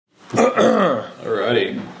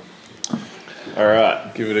Alrighty.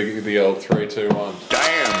 Alright, give it the old 3, 2, 1.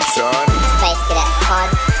 Damn, son. Space Cadet Pod.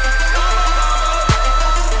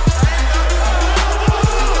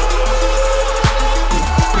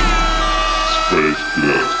 Space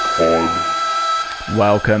Cadets Pod.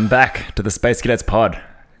 Welcome back to the Space Cadets Pod.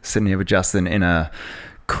 Sitting here with Justin in a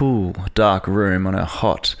cool, dark room on a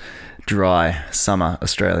hot, dry, summer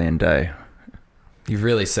Australian day. You've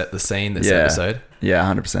really set the scene this episode. Yeah,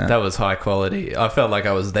 100%. That was high quality. I felt like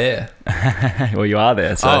I was there. Well, you are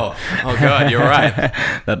there, so... Oh God, you're right.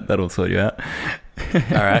 That'll sort you out.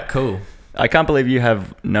 All right, cool. I can't believe you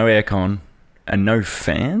have no aircon and no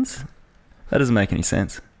fans. That doesn't make any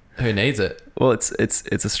sense. Who needs it? Well,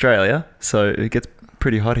 it's Australia, so it gets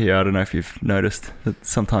pretty hot here. I don't know if you've noticed that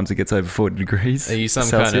sometimes it gets over 40 degrees. Are you some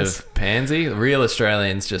Celsius. kind of pansy? Real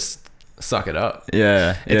Australians just suck it up.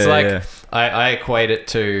 Yeah. It's yeah, like yeah. I equate it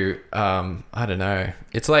to I don't know.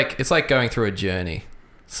 It's like going through a journey,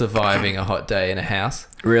 surviving a hot day in a house.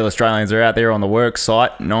 Real Australians are out there on the work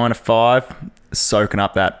site, 9 to 5, soaking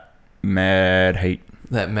up that mad heat.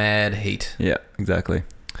 That mad heat. Yeah, exactly.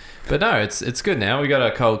 But no, it's good now. We got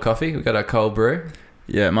our cold coffee. We got our cold brew.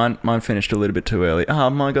 Yeah, mine finished a little bit too early.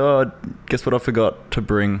 Oh my God, guess what I forgot to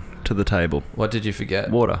bring to the table? What did you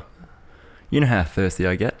forget? Water. You know how thirsty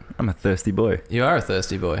I get. I'm a thirsty boy. You are a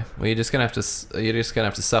thirsty boy. Well, you're just gonna have to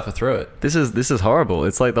suffer through it. This is horrible.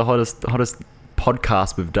 It's like the hottest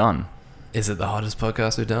podcast we've done. Is it the hottest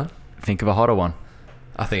podcast we've done? Think of a hotter one.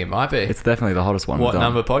 I think it might be. It's definitely the hottest one What we've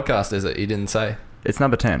done. number podcast is it? You didn't say. It's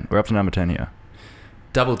number 10. We're up to number 10 here.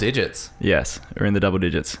 Double digits. Yes, we're in the double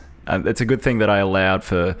digits. It's a good thing that I allowed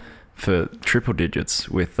for triple digits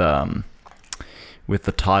with the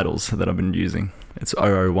titles that I've been using. It's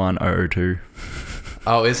 001, 002.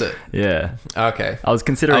 Oh, is it? Yeah. Okay. I was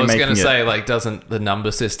considering I was making going to it... say, like, doesn't the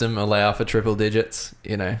number system allow for triple digits?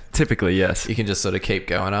 You know, Typically, yes. you can just sort of keep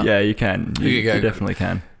going up. Yeah, you can. You definitely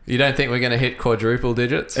can. You don't think we're going to hit quadruple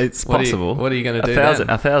digits? It's What possible. What are you going to do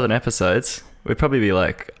 1,000 episodes. We'd probably be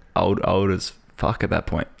like old as fuck at that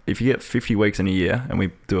point. If you get 50 weeks in a year and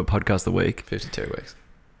we do a podcast a week, 52 weeks.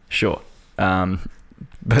 sure.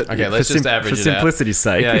 But Okay, let's just average for it out. simplicity's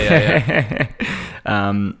sake. Yeah.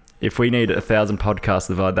 If we need 1,000 podcasts,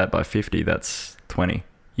 divide that by 50, that's 20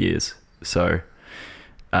 years. So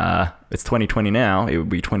it's 2020 now. It would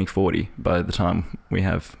be 2040 by the time we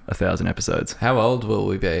have 1,000 episodes. How old will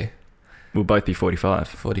we be? We'll both be 45.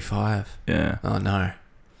 45. Yeah. Oh, no.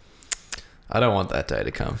 I don't want that day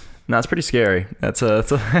to come. No, it's pretty scary. We're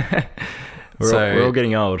all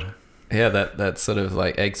getting old. Yeah, that sort of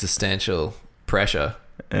like existential pressure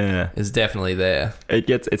Yeah. is definitely there.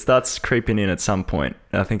 It starts creeping in at some point.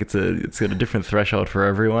 I think it's got a different threshold for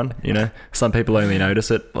everyone. You know, some people only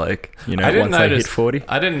notice it like once they hit 40.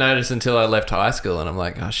 I didn't notice until I left high school, and I'm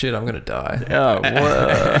like, oh shit, I'm gonna die. Oh,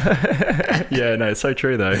 whoa. Yeah, no, it's so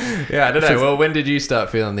true though. Yeah, I don't know. Well, when did you start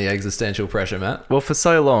feeling the existential pressure, Matt? Well, for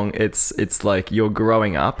so long, it's like you're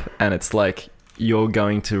growing up, and it's like you're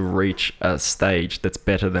going to reach a stage that's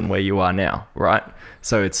better than where you are now, right?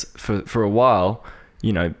 So it's for a while.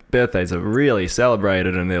 You know, birthdays are really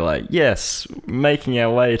celebrated and they're like, yes, making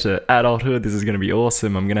our way to adulthood. This is going to be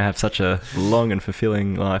awesome. I'm going to have such a long and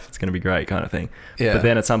fulfilling life. It's going to be great kind of thing. Yeah. But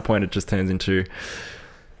then at some point it just turns into,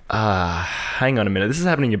 hang on a minute. This is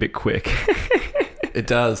happening a bit quick. It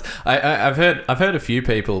does. I've heard a few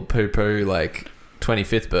people poo-poo like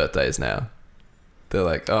 25th birthdays now. They're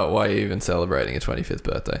like, oh, why are you even celebrating a 25th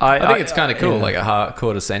birthday? I think it's kind of cool, yeah. like a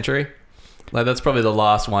quarter century. Like, that's probably the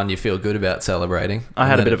last one you feel good about celebrating. I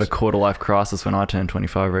had a bit of a quarter life crisis when I turned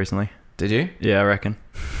 25 recently. Did you? Yeah, I reckon.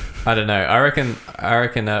 I don't know. I reckon.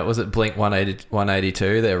 Was it Blink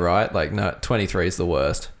 182? They're right. Like, no, 23 is the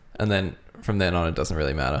worst. And then from then on, it doesn't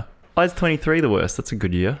really matter. Why is 23 the worst? That's a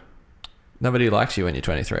good year. Nobody likes you when you're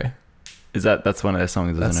 23. That's one of their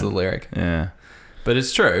songs, isn't it? That's the lyric. Yeah. But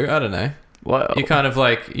it's true. I don't know. Well, You're kind of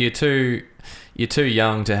like, you're too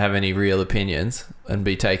young to have any real opinions and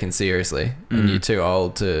be taken seriously, and you're too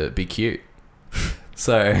old to be cute.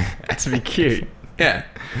 So to be cute. yeah,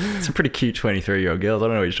 It's a pretty cute 23-year-old girl. I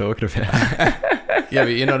don't know what you're talking about. yeah, but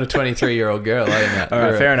you're not a 23-year-old girl, are you, Matt? All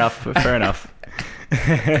right, fair enough.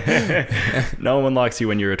 No one likes you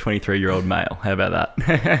when you're a 23-year-old male. How about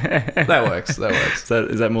that? That works. So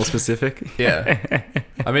is that more specific? Yeah.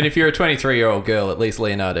 I mean, if you're a 23-year-old girl, at least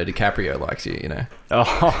Leonardo DiCaprio likes you, you know.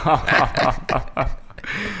 Oh.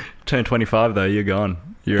 Turn 25 though, you're gone.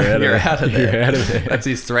 You're out of there. You're out of there. That's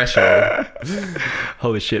his threshold.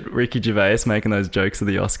 Holy shit. Ricky Gervais making those jokes at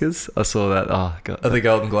the Oscars. I saw that. Oh, God. Of the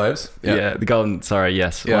Golden Globes? Yeah, the Golden... Sorry,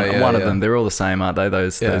 yes. One of them. They're all the same, aren't they?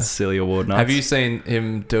 Those silly award nights. Have you seen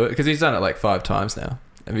him do it? Because he's done it like 5 times now.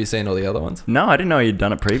 Have you seen all the other ones? No, I didn't know he'd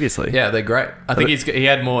done it previously. Yeah, they're great. I think he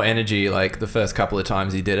had more energy like the first couple of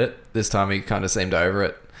times he did it. This time he kind of seemed over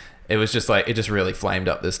it. It was just like, it just really flamed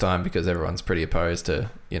up this time because everyone's pretty opposed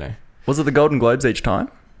to, you know. Was it the Golden Globes each time?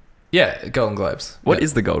 Yeah, Golden Globes. What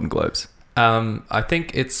is the Golden Globes? I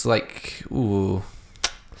think it's like, ooh.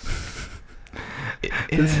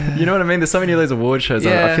 You know what I mean? There's so many of those award shows.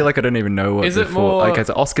 Yeah. I feel like I don't even know what. Is it more? Okay,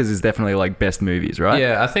 so Oscars is definitely like best movies, right?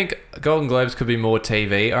 Yeah, I think Golden Globes could be more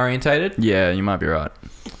TV orientated. Yeah, you might be right.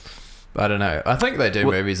 I don't know. I think they do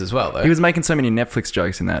movies as well, though. He was making so many Netflix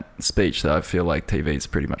jokes in that speech that I feel like TV is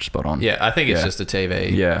pretty much spot on. Yeah, I think it's just a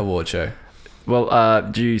TV award show.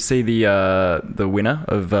 Well, do you see the winner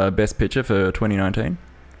of Best Picture for 2019?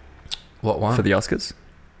 What one? For the Oscars?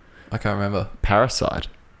 I can't remember. Parasite.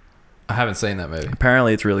 I haven't seen that movie.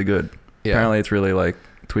 Apparently it's really good. Yeah. Apparently it's really like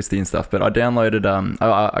twisty and stuff. But I downloaded.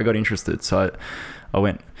 I got interested, so I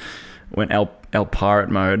went El Pirate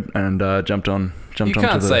mode and jumped on. You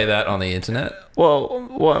can't say that on the internet. Well,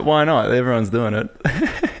 why not? Everyone's doing it.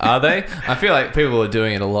 Are they? I feel like people are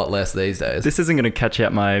doing it a lot less these days. This isn't going to catch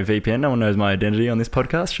out my VPN. No one knows my identity on this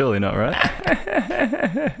podcast. Surely not, right?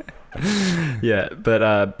 Yeah,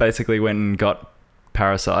 but basically went and got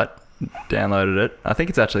Parasite. Downloaded it. I think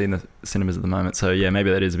it's actually in the cinemas at the moment. So yeah, maybe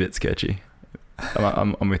that is a bit sketchy.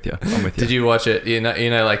 I'm with you. Did you watch it? You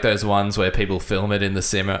know, like those ones where people film it in the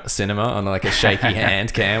cinema on like a shaky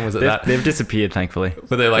hand cam. Was it that? They've disappeared, thankfully.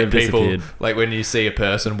 But they're like people, like when you see a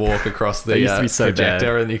person walk across the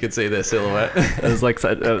projector and you can see their silhouette. It was like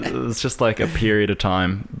it was just like a period of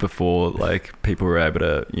time before like people were able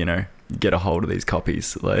to, you know, get a hold of these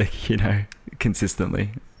copies, like, you know, consistently.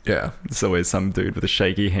 Yeah. There's always some dude with a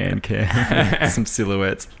shaky hand cam, some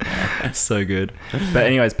silhouettes. So good. But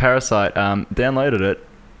anyways, Parasite, downloaded it,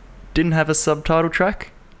 didn't have a subtitle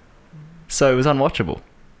track, so it was unwatchable.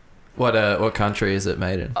 What country is it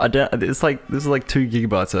made in? This is like 2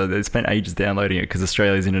 gigabytes. So they spent ages downloading it because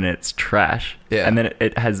Australia's internet's trash. Yeah. And then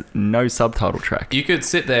it has no subtitle track. You could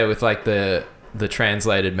sit there with like the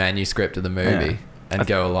translated manuscript of the movie. Yeah. And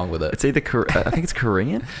go along with it. It's either I think it's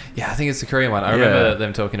Korean. Yeah, I think it's the Korean one. I remember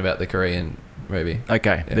them talking about the Korean movie.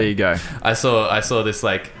 Okay, there you go. I saw this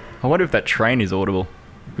like. I wonder if that train is audible.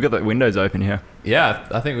 We've got the windows open here. Yeah,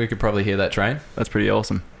 I think we could probably hear that train. That's pretty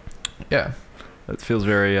awesome. Yeah, that feels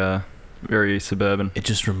very very suburban. It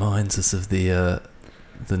just reminds us of the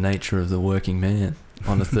nature of the working man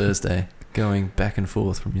on a Thursday, going back and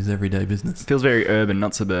forth from his everyday business. It feels very urban,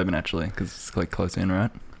 not suburban actually, because it's like close in,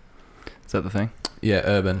 right? Is that the thing? Yeah,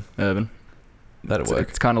 urban. That'll work.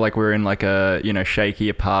 It's kind of like we're in like a, you know, shaky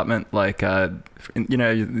apartment, like you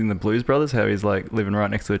know, in the Blues Brothers, how he's like living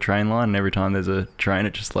right next to a train line, and every time there's a train,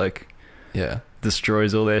 it just like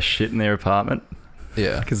destroys all their shit in their apartment.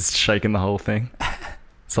 Yeah, because it's shaking the whole thing.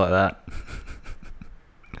 It's like that.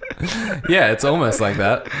 Yeah, it's almost like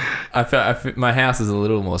that. I feel my house is a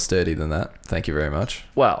little more sturdy than that. Thank you very much.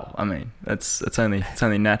 Well, I mean, it's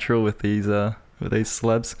only natural with these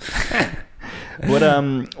slabs. What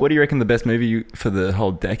do you reckon the best movie for the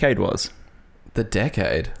whole decade was? The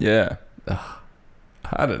decade? Yeah.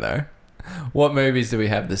 I don't know. What movies do we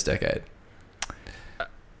have this decade?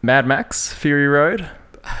 Mad Max, Fury Road.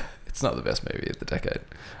 It's not the best movie of the decade.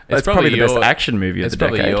 It's probably the best action movie of the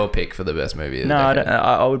decade. It's probably your pick for the best movie of the decade. No,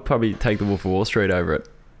 I would probably take The Wolf of Wall Street over it.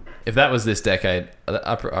 If that was this decade,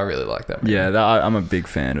 I really like that movie. Yeah, I'm a big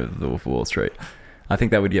fan of The Wolf of Wall Street. I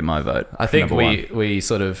think that would get my vote. I think we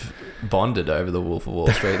sort of bonded over The Wolf of Wall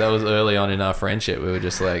Street. That was early on in our friendship. We were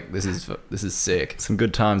just like, this is sick. Some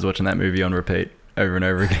good times watching that movie on repeat over and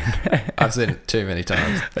over again. I've seen it too many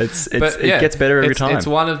times. It gets better every time. It's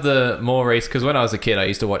one of the more recent, because when I was a kid, I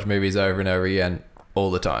used to watch movies over and over again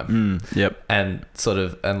all the time. Yep. And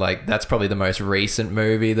like that's probably the most recent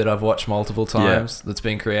movie that I've watched multiple times that's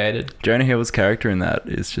been created. Jonah Hill's character in that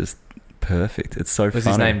is just perfect. It's so funny. Was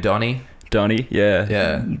his name Donnie? Donnie, yeah.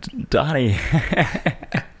 Yeah. Donnie.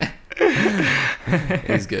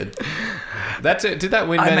 He's good. That's it. Did that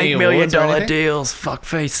win many awards? I make $1 million deals.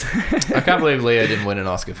 Fuckface. I can't believe Leo didn't win an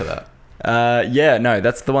Oscar for that. Yeah, no,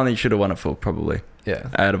 that's the one that you should have won it for, probably. Yeah.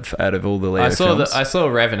 Out of all the Leo films. I saw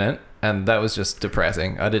Revenant, and that was just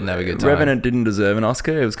depressing. I didn't have a good time. Revenant didn't deserve an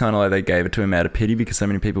Oscar. It was kind of like they gave it to him out of pity because so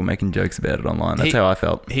many people making jokes about it online. That's how I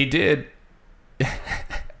felt. He did.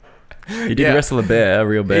 He did wrestle a bear, a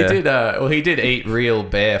real bear. He did. He did eat real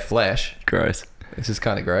bear flesh. Gross. This is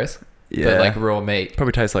kind of gross. Yeah. But like raw meat.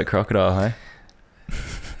 Probably tastes like crocodile, hey?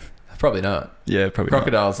 Probably not. Yeah, probably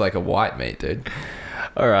Crocodile's like a white meat, dude.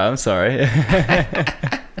 All right, I'm sorry.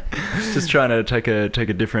 Just trying to take a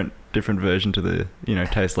different version to the, you know,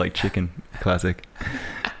 taste like chicken classic.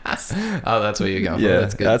 Oh, that's what you're going for. Yeah,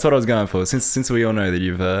 That's good. that's what I was going for. Since we all know that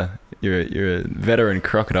you're a veteran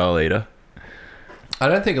crocodile eater. I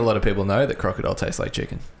don't think a lot of people know that crocodile tastes like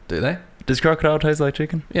chicken. Do they? Does crocodile taste like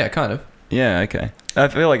chicken? Yeah, kind of. Yeah, okay. I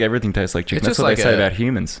feel like everything tastes like chicken. It's That's just what like they say a- about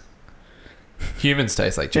humans. Humans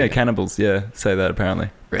taste like Yeah, chicken. cannibals. Yeah, say that apparently.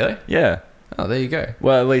 Really? Yeah. Oh, there you go.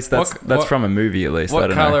 Well, at least that's What- from a movie. At least I What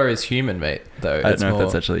don't color know. is human meat, though? I don't know if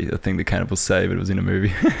that's actually a thing the cannibals say, but it was in a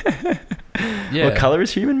movie. Yeah. What color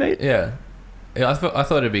is human meat? Yeah. I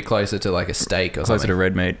thought it'd be closer to like a steak or Closer something. to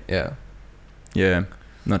red meat. Yeah. Yeah,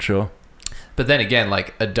 not sure. But then again,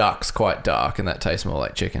 like a duck's quite dark and that tastes more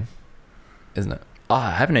like chicken, isn't it? Oh,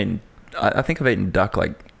 I haven't eaten. I think I've eaten duck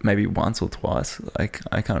like maybe once or twice. Like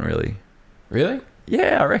I can't really. Really?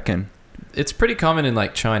 Yeah, I reckon. It's pretty common in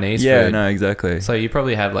like Chinese Yeah, food. no, exactly. So you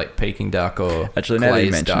probably have like Peking duck or Actually, now that you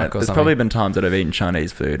glazed mention duck it, or there's something. probably been times that I've eaten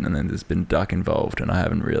Chinese food and then there's been duck involved, and I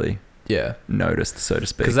haven't really Yeah. noticed, so to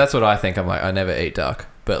speak. Because that's what I think. I'm like, I never eat duck.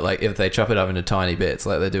 But like if they chop it up into tiny bits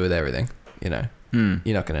like they do with everything, you know,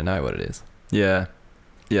 you're not going to know what it is. Yeah,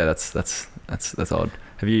 yeah, that's odd.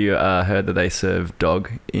 Have you heard that they serve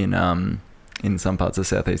dog in some parts of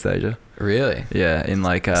Southeast Asia? Really? Yeah, in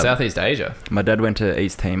like Southeast Asia? my dad went to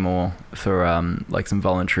East Timor for like some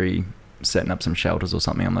voluntary setting up some shelters or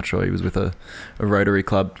something. I'm not sure. He was with a Rotary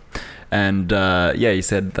club, and yeah, he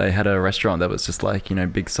said they had a restaurant that was just like, you know,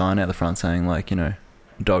 big sign out the front saying like, you know,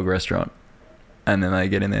 dog restaurant, and then they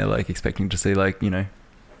get in there like expecting to see like, you know,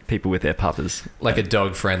 people with their puppers. Like a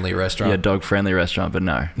dog-friendly restaurant? Yeah, dog-friendly restaurant, but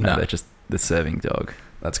no, No. they're serving dog.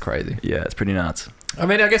 That's crazy. Yeah, it's pretty nuts. I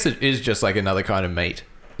mean, I guess it is just like another kind of meat,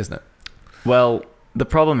 isn't it? Well, the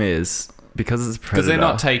problem is because it's a predator. Because they're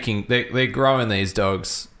not taking... They're growing these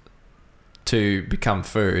dogs to become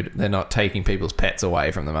food. They're not taking people's pets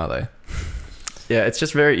away from them, are they? Yeah, it's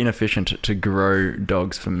just very inefficient to grow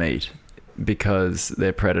dogs for meat because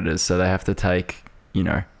they're predators. So they have to take, you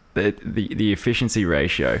know, the efficiency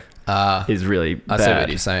ratio is really bad. I see what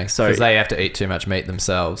you're saying. So Because they have to eat too much meat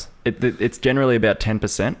themselves. it's generally about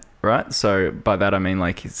 10%, right? So by that I mean,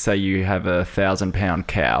 like, say you have 1,000-pound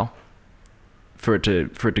cow. For it to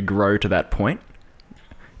grow to that point,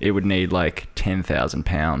 it would need like 10,000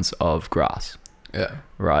 pounds of grass. Yeah.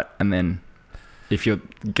 Right, and then if you're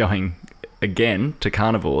going again to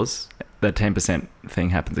carnivores, that 10% thing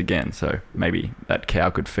happens again. So maybe that cow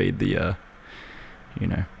could feed the, you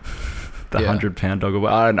know, the 100-pound dog.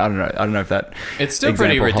 I don't know. I don't know if that. It's still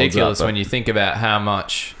pretty example holds ridiculous up, when you think about how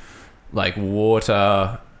much like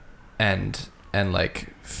water and like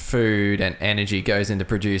food and energy goes into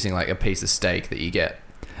producing like a piece of steak that you get.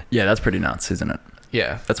 Yeah, that's pretty nuts, isn't it?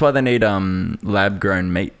 Yeah. That's why they need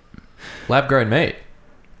lab-grown meat. Lab-grown meat.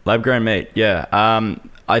 Lab-grown meat, yeah.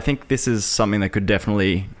 I think this is something that could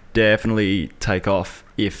definitely take off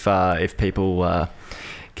if people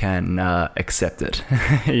can accept it.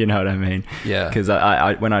 You know what I mean? Yeah. Because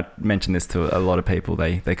I when I mention this to a lot of people,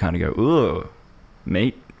 they kind of go, "Ooh,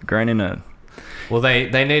 meat grown in a." Well, they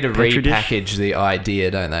need to Petri dish? repackage the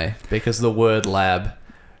idea, don't they? Because the word lab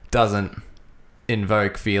doesn't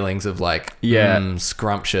invoke feelings of like,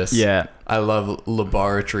 scrumptious. Yeah. I love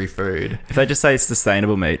laboratory food. If they just say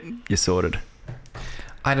sustainable meat, you're sorted.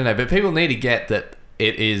 I don't know, but people need to get that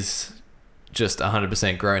it is just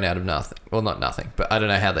 100% grown out of nothing. Well, not nothing, but I don't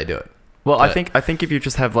know how they do it. Well, But- I think if you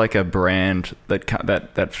just have like a brand that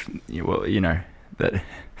well, you know,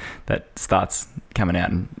 that starts coming out,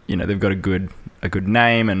 and you know they've got a good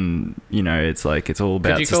name, and you know it's like it's all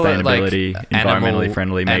about Could you call it, like, sustainability, environmentally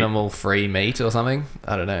friendly meat. Animal-free meat or something?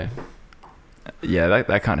 I don't know. Yeah,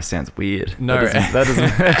 that kind of sounds weird. No. that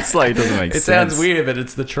doesn't it's like, it doesn't make It sense. sounds weird, but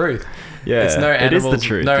it's the truth. Yeah, It's no it animals, is the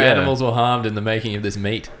truth. No yeah. animals were harmed in the making of this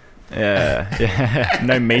meat. Yeah.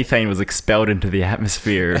 No methane was expelled into the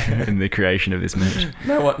atmosphere in the creation of this meat.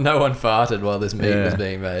 No one farted while this meat Yeah. was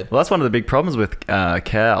being made. Well, that's one of the big problems with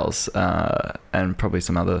cows and probably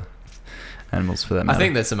some other animals for that matter. I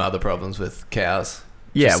think there's some other problems with cows.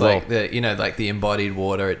 Yeah, Just well, like like the embodied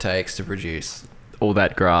water it takes to produce all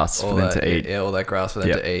that grass all for them that, to eat. Yeah, all that grass for them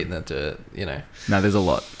Yep. to eat, and then to No, there's a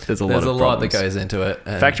lot. There's a there's lot a of lot that problems. goes into it.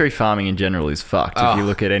 And Factory farming in general is fucked. Oh. If you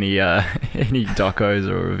look at any docos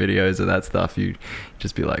or videos of that stuff, you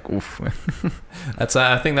just be like, oof.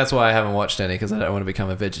 I think that's why I haven't watched any, because I don't want to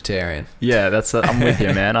become a vegetarian. Yeah, I'm with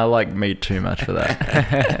you, man. I like meat too much for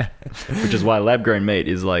that. Which is why lab-grown meat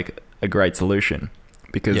is like a great solution,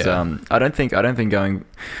 because Yeah. I don't think going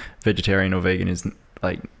vegetarian or vegan is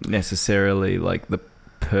like necessarily like the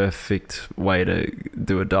perfect way to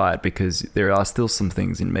do a diet, because there are still some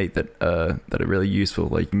things in meat that are really useful.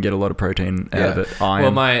 Like you can get a lot of protein out of it. Iron.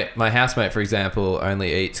 Well, my housemate, for example,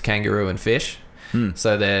 only eats kangaroo and fish,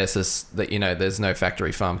 So there's this, that, you know, there's no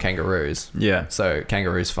factory farm kangaroos. Yeah. So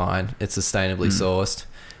kangaroo's fine. It's sustainably sourced.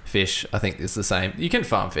 Fish, I think, is the same. You can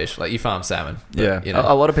farm fish, like you farm salmon. But, Yeah. you know,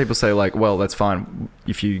 A lot of people say like, well, that's fine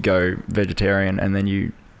if you go vegetarian and then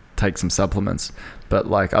you take some supplements. But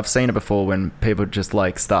like I've seen it before when people just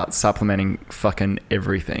like start supplementing fucking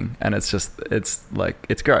everything, and it's like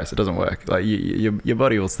it's gross. It doesn't work. Like your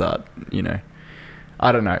body will start, you know.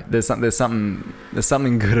 I don't know. There's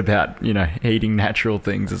something good about, you know, eating natural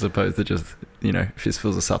things as opposed to just, you know,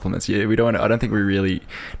 fistfuls of supplements. Yeah, I don't think we really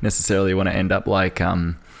necessarily want to end up like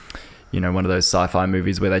you know, one of those sci-fi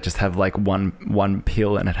movies where they just have like one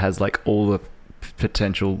pill and it has like all the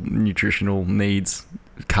potential nutritional needs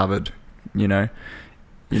covered, you know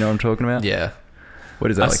what I'm talking about? yeah. What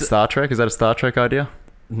is that, like Star Trek? Is that a Star Trek idea?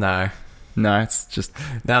 No. No, it's just...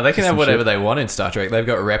 No, they can just have some whatever shit. they want in Star Trek. They've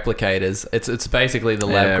got replicators. It's basically the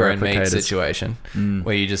lab-grown meat replicators. situation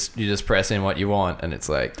where you just press in what you want and it's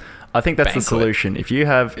like... I think that's the banquet. solution. If you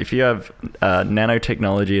have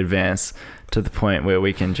nanotechnology advance to the point where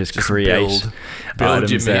we can just create build your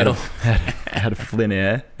items out meal. out of thin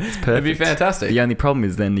air, it's perfect. It'd be fantastic. The only problem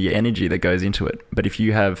is then the energy that goes into it. But if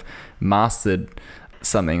you have mastered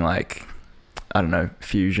something like, I don't know,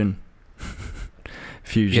 fusion,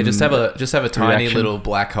 Yeah, just have a tiny reaction. little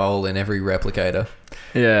black hole in every replicator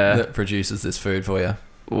yeah, that produces this food for you.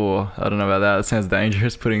 or I don't know about that. That sounds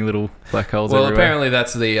dangerous. Putting little black holes Well, everywhere. apparently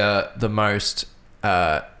that's the most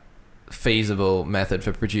feasible method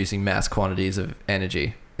for producing mass quantities of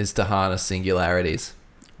energy is to harness singularities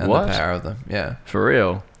and What? the power of them. Yeah, For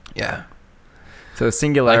real. yeah. So the Like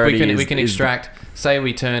singularity we can is extract. Say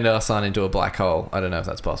we turned our sun into a black hole. I don't know if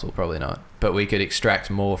that's possible. Probably not. But we could extract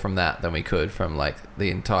more from that than we could from like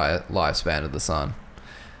the entire lifespan of the sun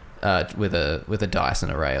with a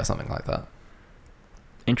Dyson array or something like that.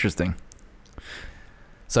 interesting.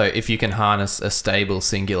 So if you can harness a stable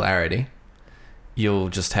singularity, you'll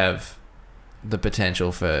just have the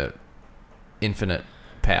potential for infinite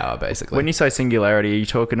power, basically. When you say singularity, are you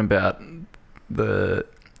talking about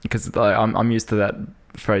because like, I'm used to that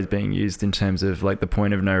phrase being used in terms of like the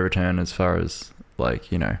point of no return as far as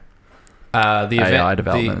like, you know, the AI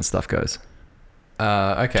development and stuff goes.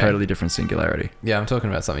 Okay. Totally different singularity. Yeah, I'm talking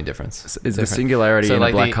about something different. Is the singularity So, in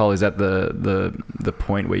like, a black the- hole, is that the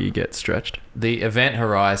point where you get stretched? The event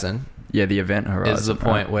horizon Yeah, the event horizon. is the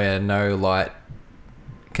point where no light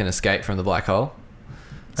can escape from the black hole.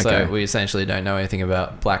 So Okay. we essentially don't know anything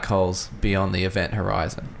about black holes beyond the event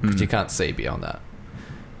horizon because you can't see beyond that.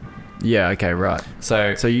 Yeah, okay, right.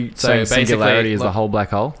 So So you So saying basically, singularity is the look- whole black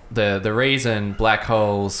hole? the reason black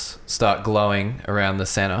holes start glowing around the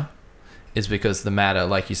center is because the matter,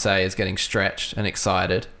 like you say, is getting stretched and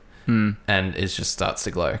excited, and it just starts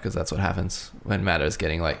to glow because that's what happens when matter is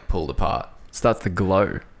getting like pulled apart. Starts to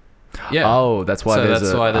glow. Yeah. Oh, that's why So there's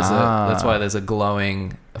that's why there's a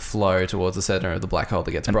glowing flow towards the center of the black hole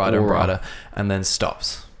that gets An brighter and aura. brighter, and then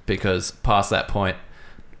stops because past that point,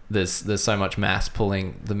 there's so much mass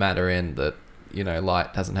pulling the matter in that, you know,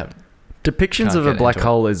 light doesn't have. Depictions Can't of a get black into it.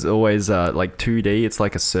 hole is always like 2D. It's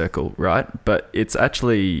like a circle, right? But it's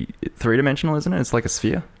actually three-dimensional, isn't it? It's like a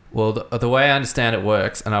sphere. Well, the way I understand it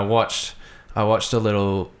works, and I watched a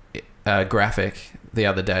little graphic the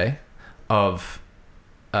other day of,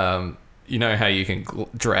 you know how you can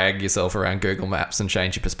drag yourself around Google Maps and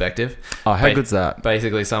change your perspective. Oh, how Ba- good's that?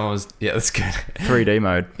 Basically, someone was that's good. 3D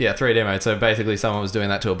mode. Yeah, 3D mode. So basically, someone was doing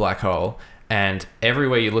that to a black hole, and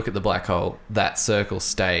everywhere you look at the black hole, that circle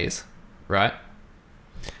stays, right?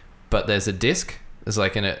 But there's a disk. There's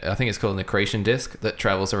like I think it's called an accretion disk that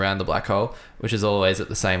travels around the black hole, which is always at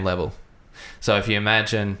the same level. So if you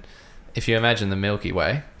imagine the Milky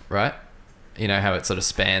Way, right? You know how it sort of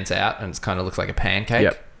spans out and it kind of looks like a pancake.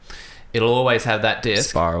 Yep. It'll always have that disk,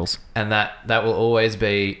 Spirals. and that will always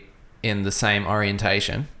be in the same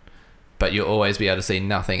orientation, but you'll always be able to see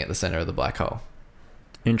nothing at the center of the black hole.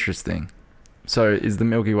 Interesting. So is the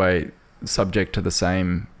Milky Way subject to the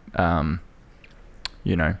same,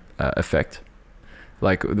 effect?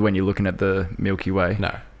 Like when you're looking at the Milky Way?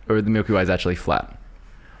 No. Or the Milky Way is actually flat?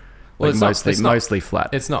 Well, Like mostly flat.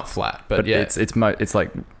 It's not flat, but yeah, it's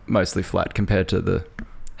like mostly flat compared to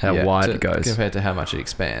how yeah, wide it goes. compared to how much it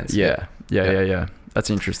expands. Yeah. That's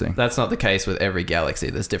interesting. That's not the case with every galaxy.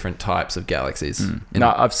 There's different types of galaxies.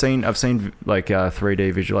 No, I've seen like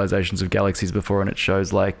 3D visualizations of galaxies before, and it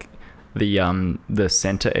shows like the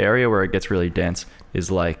center area where it gets really dense is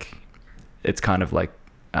like it's kind of like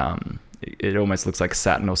it almost looks like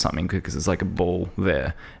Saturn or something because it's like a ball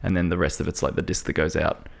there, and then the rest of it's like the disk that goes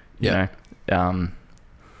out. You know,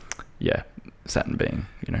 Saturn being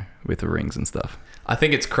with the rings and stuff. I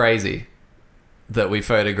think it's crazy that we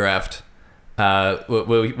photographed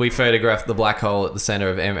We photographed the black hole at the center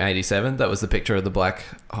of M87. That was the picture of the black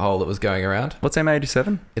hole that was going around. What's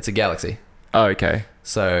M87? It's a galaxy. Oh, okay.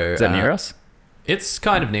 So Is that near us? It's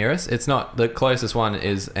kind of near us. It's not. The closest one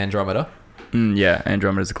is Andromeda. Yeah,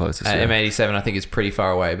 Andromeda's the closest. Yeah. M87, I think, is pretty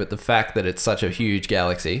far away. But the fact that it's such a huge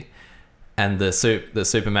galaxy, and the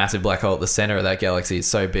supermassive black hole at the center of that galaxy is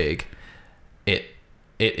so big, it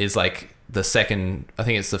is like the second. I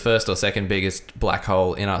think it's the first or second biggest black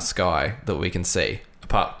hole in our sky that we can see,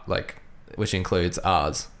 which includes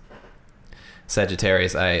ours,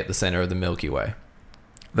 Sagittarius A, at the center of the Milky Way.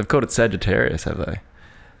 They've called it Sagittarius, have they?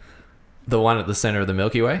 The one at the center of the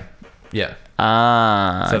Milky Way? Yeah.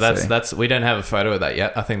 Ah, So I see. that's we don't have a photo of that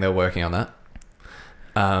yet. I think they're working on that.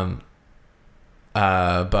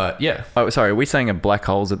 But yeah, Oh, sorry. Are we saying a black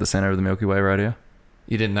hole's at the center of the Milky Way right here?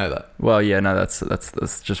 you didn't know that. Well, yeah, no, that's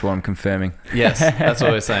just what I'm confirming. Yes, that's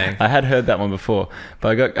what we're saying. I had heard that one before,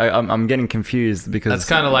 but I'm getting confused because That's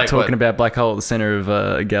kinda like talking what- about black hole at the center of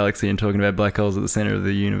a galaxy and talking about black holes at the center of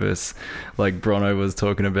the universe, like Brono was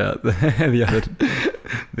talking about the other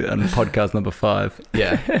on podcast number 5.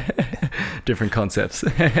 Yeah, Different concepts.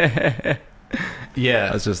 yeah.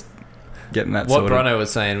 I was just getting that What sort of. Brono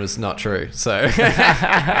was saying was not true. So,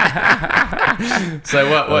 so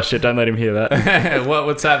what? Oh shit! Don't let him hear that.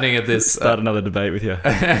 What's happening at this? Start another debate with you.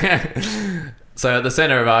 So at the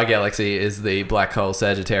center of our galaxy is the black hole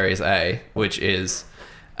Sagittarius A, which is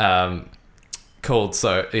called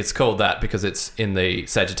it's called that because it's in the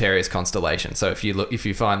Sagittarius constellation. So if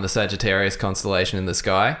you find the Sagittarius constellation in the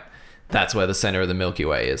sky, that's where the center of the Milky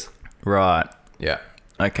Way is. Right. Yeah.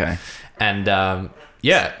 Okay. And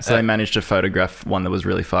yeah, So they managed to photograph one that was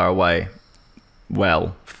really far away.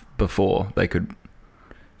 Before they could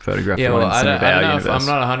photograph yeah. the one Well, in the I center don't, of I our don't know if universe.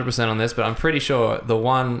 I'm not 100% on this, but I'm pretty sure the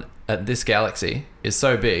one at this galaxy is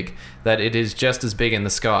so big that it is just as big in the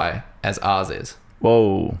sky as ours is,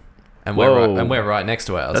 Whoa. and Whoa. we're right next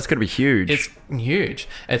to ours. That's gonna be huge. It's huge.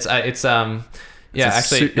 It's yeah. It's a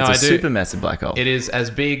Actually, no, I it's a do. supermassive black hole. It is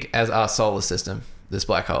as big as our solar system. This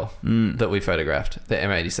black hole that we photographed, the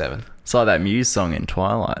M87. It's like that Muse song in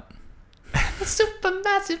Twilight.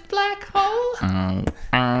 Supermassive black hole.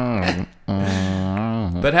 Mm.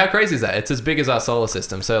 But how crazy is that? It's as big as our solar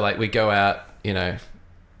system. So like we go out,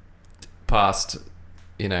 past,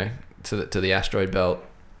 to the asteroid belt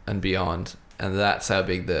and beyond, and that's how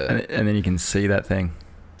big And then you can see that thing.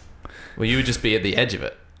 Well, you would just be at the edge of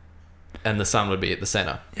it, and the sun would be at the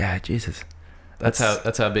center. Yeah, Jesus. That's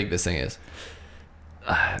how big this thing is.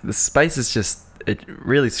 The space is just, it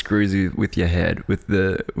really screws you with your head with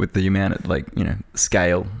the amount of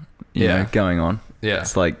scale going on. Yeah.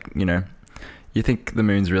 It's like, you think the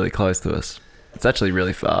moon's really close to us. It's actually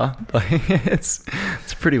really far. Like it's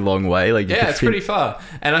a pretty long way. Like Yeah, it's pretty far.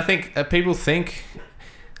 And I think people think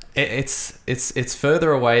it's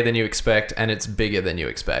further away than you expect, and it's bigger than you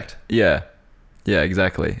expect. Yeah. Yeah,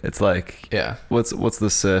 exactly. It's like, Yeah. what's the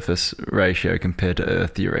surface ratio compared to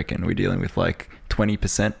Earth, do you reckon? We're dealing with like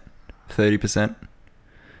 20%, 30%?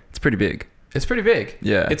 It's pretty big. It's pretty big.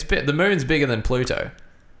 Yeah. The moon's bigger than Pluto,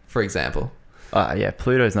 for example. Yeah,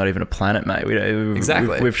 Pluto's not even a planet, mate.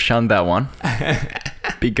 Exactly. We've shunned that one.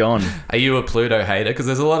 Be gone. Are you a Pluto hater? Because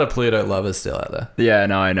there's a lot of Pluto lovers still out there. Yeah,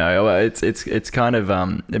 no, I know. Well, it's kind of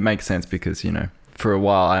it makes sense because for a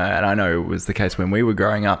while, and I know it was the case when we were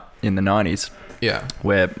growing up in the 90s, Yeah.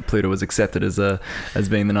 where Pluto was accepted as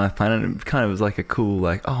being the 9th planet. It kind of was like a cool,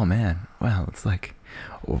 like, oh man, wow, it's like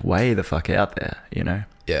way the fuck out there,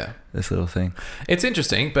 Yeah. this little thing. It's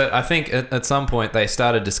interesting, but I think at some point they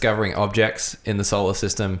started discovering objects in the solar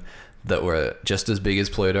system that were just as big as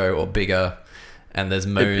Pluto or bigger, and there's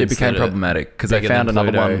moons. It became that are problematic because they bigger found than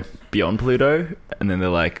another Pluto. one beyond Pluto, and then they're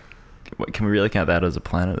like, what, can we really count that as a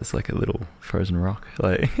planet? It's like a little frozen rock.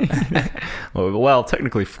 Like, well,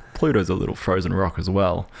 technically Pluto's a little frozen rock as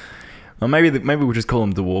well. Well, maybe we'll just call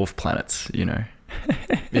them dwarf planets. Yeah.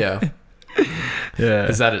 Yeah.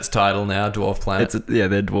 Is that its title now, Dwarf Planet? They're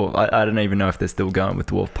dwarf. I don't even know if they're still going with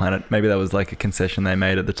dwarf planet. Maybe that was like a concession they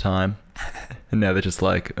made at the time, and now they're just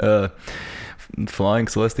like flying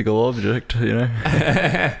celestial object.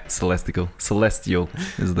 Celestial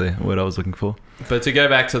is the word I was looking for. But to go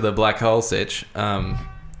back to the black hole sitch, it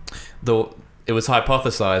was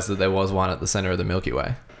hypothesized that there was one at the center of the Milky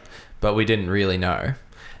Way, but we didn't really know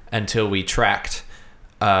until we tracked.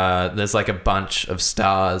 There's like a bunch of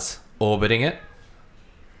stars orbiting it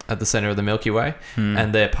at the center of the Milky Way,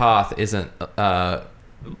 and their path isn't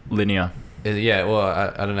Linear. yeah, well,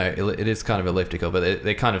 I don't know, it is kind of elliptical, but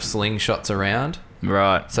they're kind of slingshots around,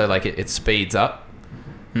 Right. so like it speeds up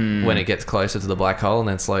when it gets closer to the black hole and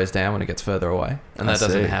then slows down when it gets further away, and I that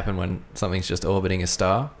doesn't see. happen when something's just orbiting a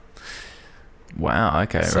star. Wow.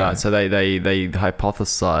 Okay. So- Right. So they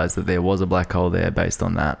hypothesized that there was a black hole there based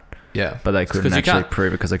on that, Yeah. but they couldn't 'Cause you actually can't-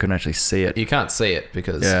 prove it because they couldn't actually see it. You can't see it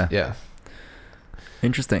because Yeah. yeah.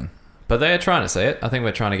 Interesting. But they are trying to see it. I think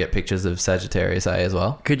we're trying to get pictures of Sagittarius A as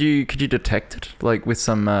well. Could you detect it like with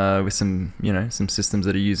some some systems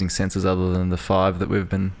that are using sensors other than the 5 that we've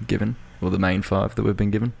been given, or the main 5 that we've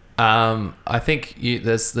been given? I think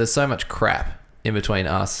there's so much crap in between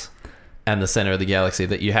us and the center of the galaxy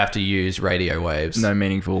that you have to use radio waves. No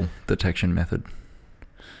meaningful detection method.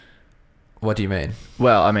 What do you mean?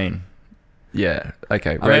 Well, I mean, yeah,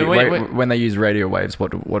 okay. I mean, When they use radio waves,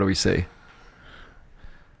 what do we see?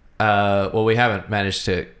 Well, we haven't managed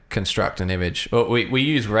to construct an image. Well, we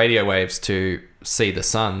use radio waves to see the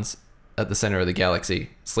suns at the center of the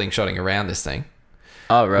galaxy slingshotting around this thing.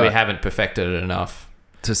 Oh, right. We haven't perfected it enough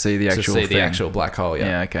To see the actual to see thing. the actual black hole yet.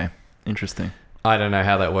 Yeah, okay. Interesting. I don't know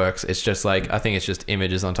how that works. It's just like, I think it's just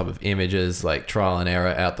images on top of images, like trial and error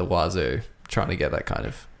out the wazoo, trying to get that kind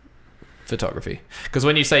of photography. Because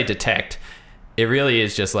when you say detect, it really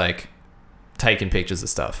is just like taking pictures of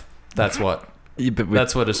stuff. That's what Yeah, but with,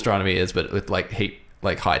 that's what astronomy is, but with like heat,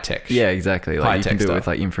 like high tech. yeah, exactly. Like you can high-tech do it stuff. with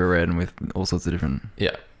like infrared and with all sorts of different.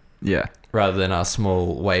 Yeah. Yeah, Rather than our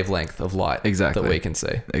small wavelength of light Exactly. that we can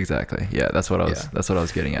see. exactly. Yeah, that's what I was. Yeah. That's what I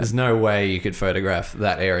was getting at. There's no way you could photograph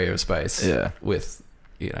that area of space Yeah. with,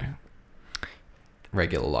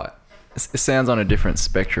 regular light. It sounds on a different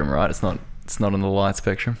spectrum, right? It's not on the light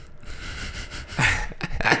spectrum.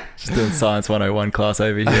 Just doing Science 101 class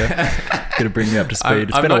over here. Gonna bring me up to speed.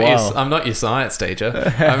 It's been a while. I'm not your science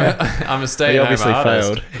teacher. I'm a He stay-at-home obviously artist.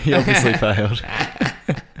 failed. He obviously failed.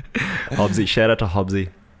 Hobbsy, shout out to Hobbsy,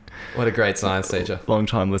 What a great science teacher. long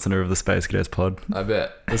time listener of the Space Cadets pod. I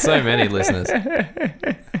bet. There's so many listeners.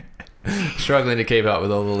 Struggling to keep up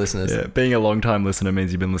with all the listeners. Yeah, being a long time listener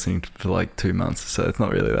means you've been listening for like 2 months, so it's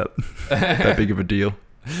not really that big of a deal.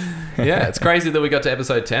 Yeah, it's crazy that we got to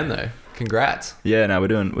episode 10 though. Congrats. Yeah, no, we're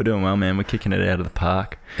doing well, man. We're kicking it out of the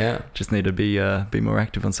park. Yeah. Just need to be more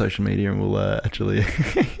active on social media, and we'll actually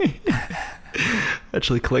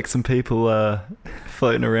collect some people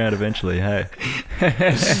floating around eventually. Hey.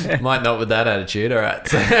 Might not with that attitude. All right.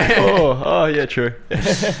 oh, yeah, true.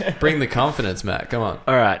 Bring the confidence, Matt. Come on.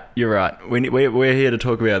 All right, you're right. We're here to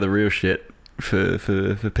talk about the real shit for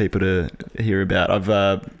people to hear about.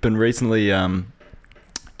 I've been recently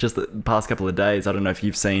just the past couple of days. I don't know if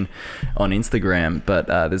you've seen on Instagram, but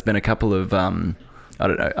there's been a couple of I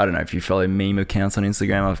don't know if you follow meme accounts on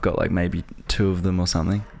Instagram. I've got like maybe 2 of them or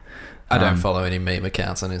something. I don't follow any meme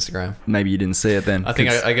accounts on Instagram. Maybe you didn't see it then. I think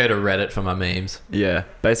 'cause- I go to Reddit for my memes. Yeah,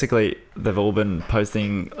 basically they've all been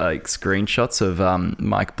posting like screenshots of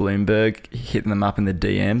Mike Bloomberg hitting them up in the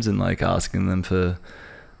DMs and like asking them for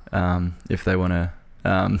if they want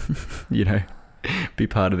to be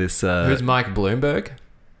part of this. Who's Mike Bloomberg?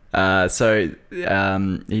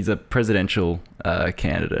 He's a presidential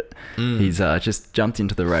candidate. He's just jumped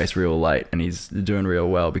into the race real late, and he's doing real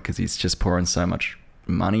well because he's just pouring so much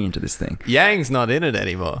money into this thing. Yang's not in it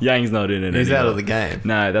anymore. Yang's not in it. He's out anymore. of the game.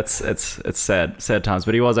 No, it's sad times.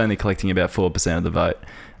 But he was only collecting about 4% of the vote.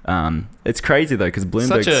 It's crazy though because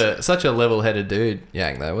Bloomberg's Such a level-headed dude,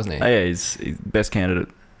 Yang though, wasn't he? Oh, yeah, he's best candidate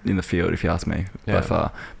in the field if you ask me by Yeah.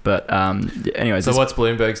 far. But anyways, So what's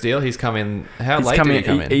Bloomberg's deal? He's come in. How late did he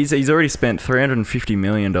come in? He's already spent $350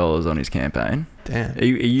 million on his campaign. Damn.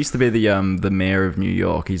 He used to be the mayor of New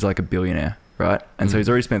York. He's like a billionaire, right? And so he's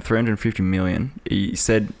already spent $350 million. He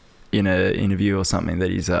said in an interview or something that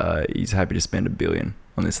he's happy to spend $1 billion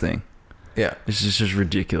on this thing. Yeah. It's just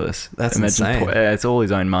ridiculous. That's insane. It's all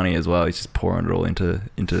his own money as well. He's just pouring it all into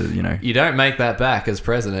You don't make that back as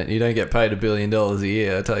president. You don't get paid $1 billion a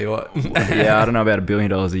year. I tell you what. Yeah, I don't know about $1 billion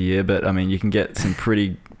a year, but I mean, you can get some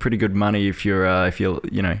pretty good money if you're if you're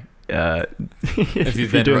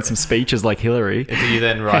doing some speeches like Hillary. If you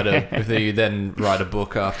then write a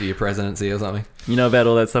book after your presidency or something. You know about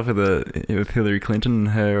all that stuff with Hillary Clinton,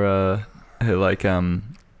 her like the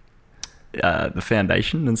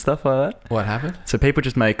foundation and stuff like that. What happened? So people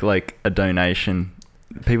just make like a donation.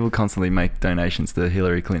 People constantly make donations to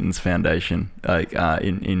Hillary Clinton's foundation, like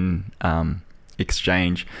in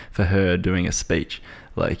exchange for her doing a speech,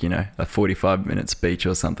 like a 45-minute speech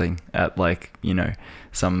or something at like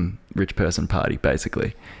some rich person party,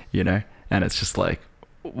 basically, and it's just like,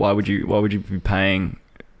 why would you be paying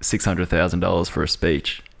 $600,000 for a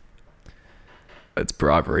speech? It's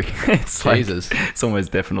bribery. It's Jesus. like, it's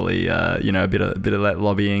almost definitely a bit of that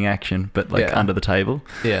lobbying action, but like Yeah. under the table,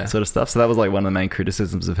 Yeah. sort of stuff. So that was like one of the main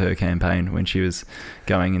criticisms of her campaign when she was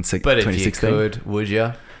going in But if 2016. you could, would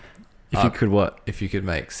you? If you could what? If you could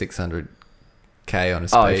make $600,000 K on a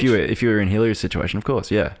speech. Oh, if you were in Hillary's situation, of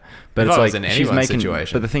course, yeah. But If it's I was like in she's anyone's making.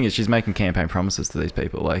 situation. But the thing is, she's making campaign promises to these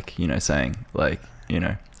people, like saying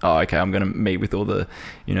oh, okay, I'm going to meet with all the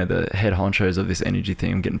the head honchos of this energy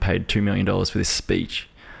thing. I'm getting paid $2 million for this speech.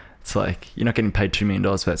 It's like you're not getting paid $2 million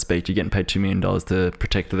for that speech. You're getting paid $2 million to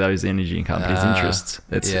protect those energy companies' interests.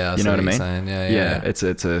 It's I you see know what I you're mean? saying. Yeah. It's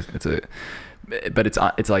a. But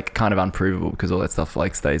it's like kind of unprovable because all that stuff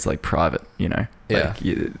like stays like private. Yeah. Like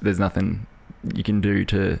there's nothing you can do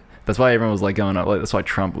to. That's why everyone was like going on. Like that's why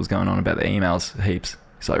Trump was going on about the emails heaps.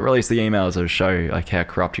 He's like, release the emails that show like how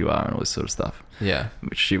corrupt you are and all this sort of stuff. Yeah.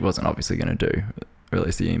 Which she wasn't obviously going to do,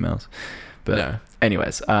 release the emails. But No.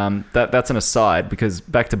 anyways, that's an aside because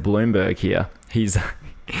back to Bloomberg here. He's.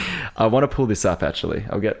 I want to pull this up actually.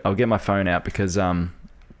 I'll get my phone out because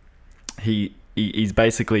he's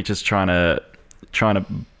basically just trying to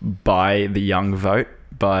buy the young vote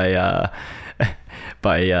by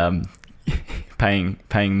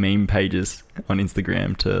paying meme pages on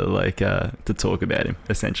Instagram to talk about him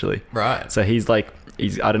essentially. Right. So he's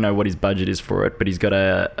I don't know what his budget is for it, but he's got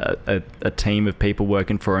a team of people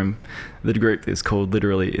working for him. The group is called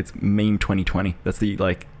it's Meme 2020. That's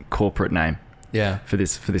the corporate name Yeah. for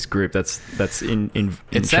this group. That's in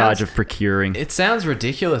It charge sounds- of procuring. It sounds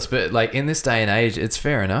ridiculous, but like in this day and age, it's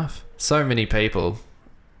fair enough. So many people,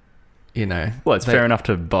 Well, it's they- fair enough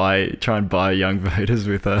to try and buy young voters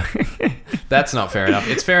with a. That's not fair enough.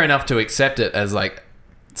 It's fair enough to accept it as like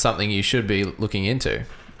something you should be looking into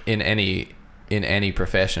in any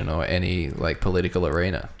profession or any like political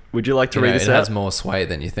arena. Would you like to You read know, this it out? has more sway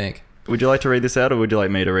than you think. Would you like to read this out, or would you like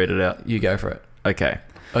me to read it out? You go for it. Okay.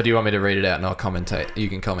 Or do you want me to read it out and I'll commentate? You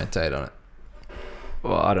can commentate on it.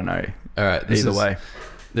 Well, I don't know. All right. Either way.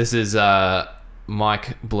 This is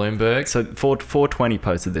Mike Bloomberg. So 420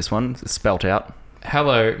 posted this one, spelt out.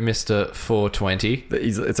 Hello, Mr. 420.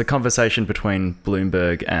 It's a conversation between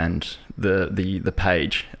Bloomberg and the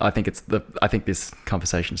page. I think this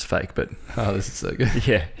conversation's fake, but Oh, this is so good.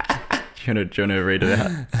 yeah. Do you want to read it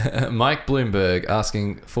out? Mike Bloomberg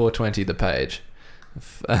asking 420 the page.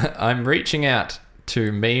 I'm reaching out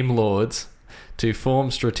to meme lords to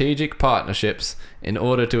form strategic partnerships in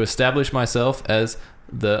order to establish myself as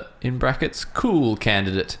the, in brackets, cool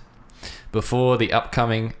candidate before the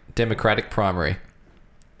upcoming Democratic primary.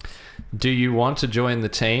 Do you want to join the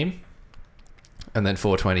team? And then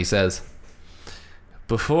 420 says,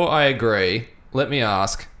 before I agree, let me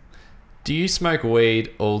ask, do you smoke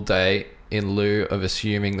weed all day in lieu of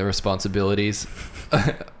assuming the responsibilities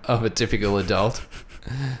of a typical adult?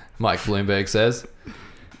 Mike Bloomberg says,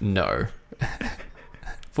 no.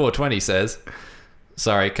 420 says,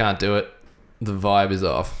 sorry, can't do it. The vibe is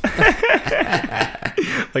off.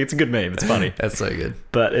 It's a good meme. It's funny, That's so good.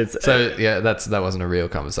 but it's So yeah, that wasn't a real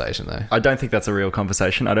conversation though. I don't think that's a real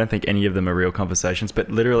conversation. I don't think any of them are real conversations, but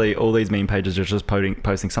literally all these meme pages are just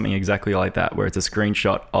posting something exactly like that, where it's a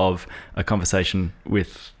screenshot of a conversation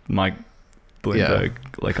with Mike Bloomberg,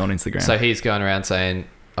 on Instagram. So he's going around saying,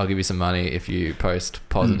 I'll give you some money if you post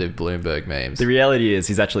positive Bloomberg memes. the reality is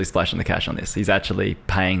he's actually splashing the cash on this. He's actually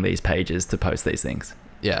paying these pages to post these things.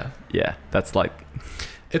 Yeah. Yeah, that's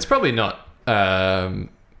It's probably not...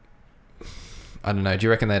 I don't know. Do you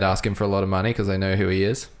reckon they'd ask him for a lot of money because they know who he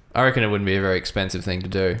is? I reckon it wouldn't be a very expensive thing to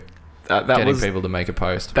do. Getting people to make a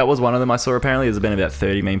post. That was one of them I saw. Apparently, there's been about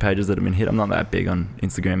 30 meme pages that have been hit. I'm not that big on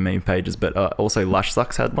Instagram meme pages, but also Lush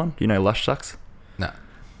Sucks had one. Do you know Lush Sucks? No.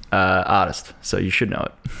 Artist, so you should know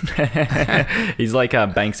it. He's like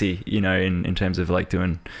Banksy, in terms of like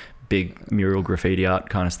doing big mural graffiti art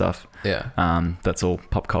kind of stuff. Yeah. That's all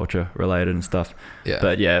pop culture related and stuff. Yeah.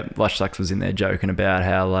 But yeah, Lush Sucks was in there joking about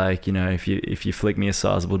how if you flick me a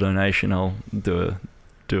sizable donation, I'll do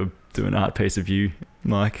an art piece of you,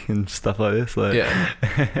 Mike, and stuff like this.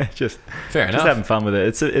 Yeah. just Fair enough. Just having fun with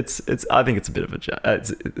it. It's I think it's a bit of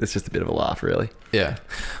it's just a bit of a laugh, really. Yeah.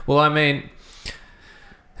 Well, I mean,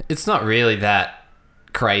 it's not really that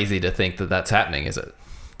crazy to think that that's happening, is it?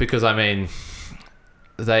 Because I mean,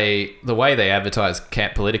 the way they advertise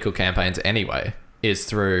political campaigns anyway is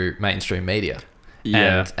through mainstream media.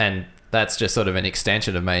 Yeah. And that's just sort of an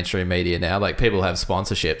extension of mainstream media now. Like people have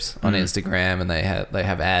sponsorships on Instagram, and they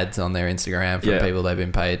have ads on their Instagram from people they've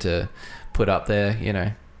been paid to put up there.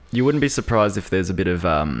 You wouldn't be surprised if there's a bit of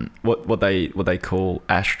what they call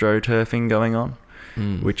astroturfing going on,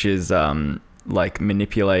 which is like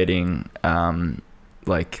manipulating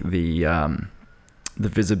the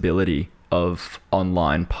visibility of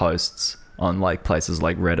online posts on like places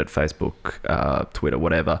like Reddit, Facebook, Twitter,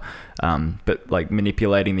 whatever, but like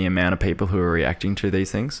manipulating the amount of people who are reacting to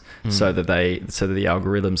these things so that the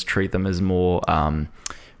algorithms treat them as more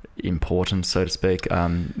important, so to speak.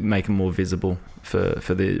 Make them more visible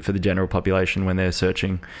for the general population when they're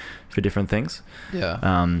searching for different things.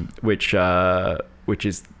 Yeah. Which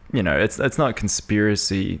is, you know, it's not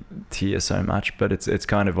conspiracy tier so much, but it's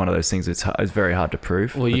kind of one of those things. It's very hard to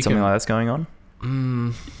prove Well, that something like that's going on.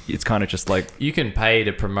 It's kind of just like, You can pay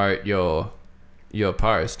to promote your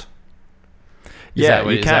post. you can.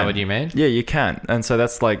 Is that what you mean? Yeah, you can, and so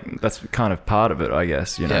that's kind of part of it, I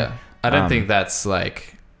guess. You know. Yeah. I don't think that's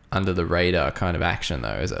like under the radar kind of action,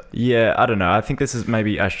 though, is it? Yeah, I don't know. I think this is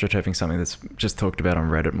maybe astroturfing something that's just talked about on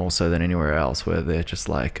Reddit more so than anywhere else, where they're just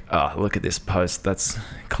like, oh, look at this post. That's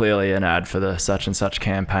clearly an ad for the such and such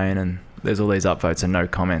campaign, and there's all these upvotes and no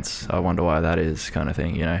comments. I wonder why that is, kind of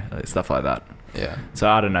thing, you know, stuff like that. Yeah. So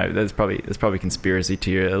I don't know. There's probably conspiracy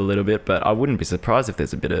to you a little bit, but I wouldn't be surprised if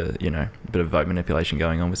there's a bit of vote manipulation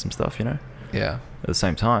going on with some stuff, you know. Yeah. At the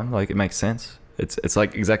same time, like, it makes sense. It's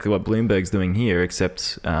like exactly what Bloomberg's doing here,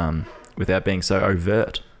 except without being so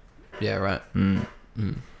overt. Yeah, right.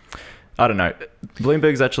 I don't know.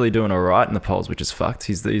 Bloomberg's actually doing all right in the polls, which is fucked.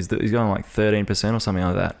 He's going like 13% or something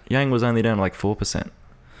like that. Yang was only down like 4%.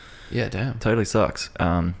 Yeah, damn. Totally sucks.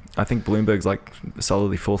 I think Bloomberg's like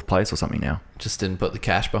solidly 4th place or something now. Just didn't put the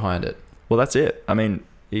cash behind it. Well, that's it. I mean,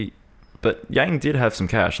 but Yang did have some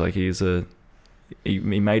cash. Like, he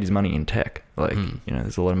made his money in tech. Like, you know,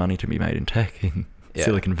 there's a lot of money to be made in tech in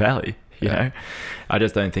Silicon Valley. You know, I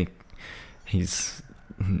just don't think he's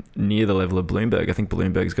near the level of Bloomberg. I think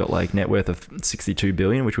Bloomberg's got like net worth of 62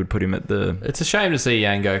 billion, which would put him at the... It's a shame to see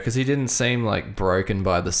Yang go, because he didn't seem like broken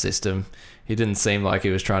by the system. He didn't seem like he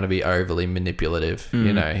was trying to be overly manipulative.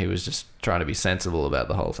 You know, he was just trying to be sensible about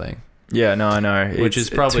the whole thing. Yeah, no, I know. Which is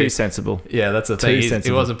probably too sensible. Yeah, that's the thing.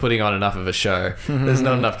 He wasn't putting on enough of a show. There's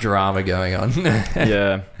not enough drama going on.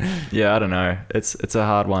 yeah, I don't know. It's a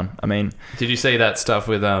hard one. I mean, did you see that stuff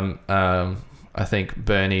with I think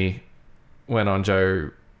Bernie went on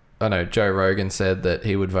Joe Rogan said that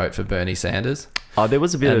he would vote for Bernie Sanders. Oh, there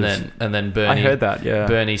was a bit and then Bernie, I heard that. Yeah,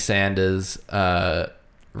 Bernie Sanders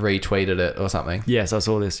retweeted it or something. Yes, I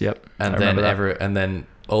saw this. Yep, and then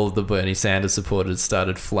all of the Bernie Sanders supporters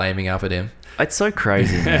started flaming up at him. It's so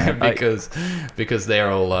crazy, man. because they're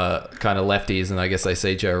all kind of lefties, and I guess they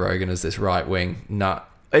see Joe Rogan as this right wing nut.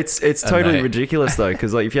 It's totally ridiculous though,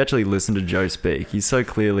 because like if you actually listen to Joe speak, he's so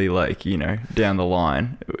clearly like, you know, down the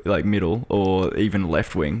line, like middle or even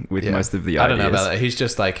left wing with most of the ideas. I don't know about that. He's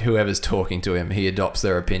just like whoever's talking to him, he adopts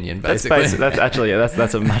their opinion basically. That's actually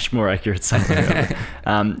that's a much more accurate summary.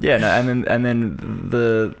 And then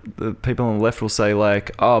the people on the left will say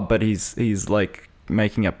like, oh, but he's like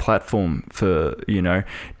making a platform for, you know,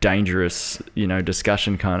 dangerous, you know,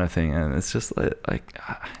 discussion kind of thing, and it's just like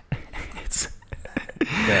it's.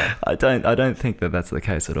 Yeah. I don't think that's the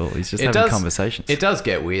case at all. He's just having conversations. It does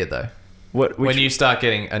get weird though. When you start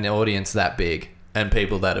getting an audience that big and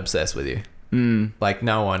people that obsessed with you, like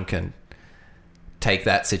no one can take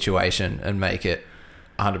that situation and make it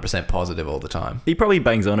 100% positive all the time. He probably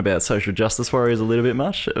bangs on about social justice warriors a little bit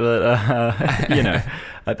much, but you know,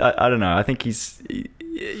 I don't know. I think he's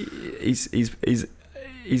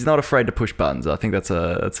not afraid to push buttons. I think that's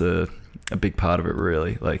a big part of it,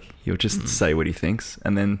 really. Like, he'll just say what he thinks,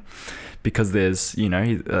 and then because there's, you know,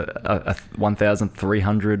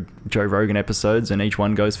 1,300 Joe Rogan episodes and each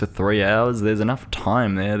one goes for 3 hours, there's enough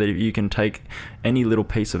time there that you can take any little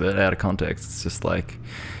piece of it out of context. It's just like,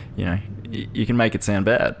 you know, you can make it sound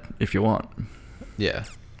bad if you want. Yeah.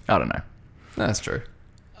 I don't know. That's true.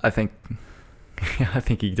 I think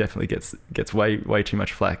he definitely gets way too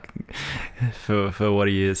much flack for what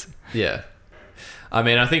he is. Yeah. I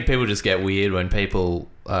mean, I think people just get weird when people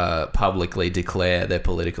publicly declare their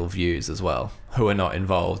political views as well, who are not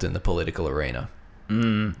involved in the political arena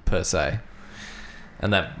per se.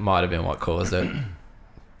 And that might have been what caused it.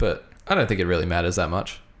 But I don't think it really matters that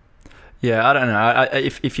much. Yeah, I don't know.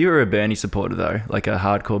 If you were a Bernie supporter, though, like a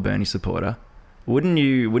hardcore Bernie supporter, wouldn't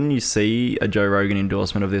you see a Joe Rogan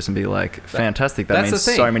endorsement of this and be like, fantastic, that means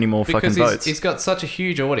so many more fucking votes? He's got such a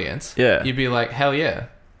huge audience. Yeah. You'd be like, hell yeah.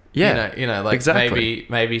 Yeah, you know, like exactly.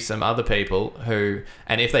 maybe some other people who,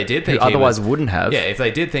 and if they did think who otherwise wouldn't have, if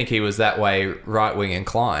they did think he was that way right wing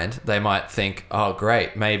inclined, they might think, oh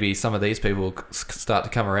great, maybe some of these people start to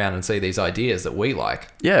come around and see these ideas that we like.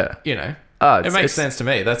 Yeah, you know, it makes sense to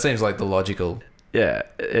me. That seems like the logical. Yeah,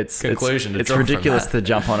 it's conclusion. It's ridiculous to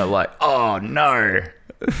jump on it like, oh no.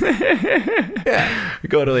 Yeah, we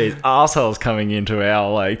got all these assholes coming into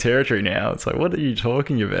our like territory now. It's like, what are you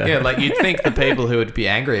talking about? Yeah, like you'd think the people who would be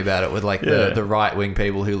angry about it would like the right wing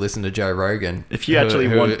people who listen to Joe Rogan. If you actually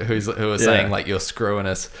who are saying like, you're screwing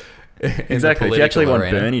us. Exactly. If you actually want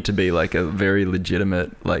arena. Bernie to be like a very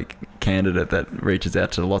legitimate like candidate that reaches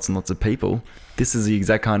out to lots and lots of people, this is the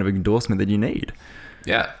exact kind of endorsement that you need.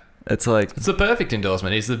 Yeah. It's like... It's the perfect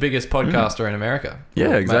endorsement. He's the biggest podcaster in America. Yeah,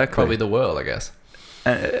 Well, exactly. Probably the world, I guess.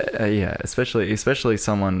 Yeah, especially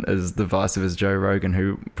someone as divisive as Joe Rogan,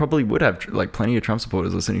 who probably would have like plenty of Trump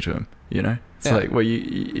supporters listening to him. You know, it's Yeah. like, well,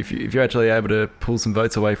 if you're actually able to pull some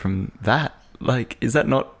votes away from that, like, is that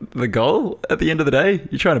not the goal at the end of the day?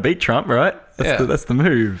 You're trying to beat Trump, right? That's the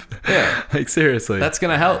move. Yeah. Like, seriously. That's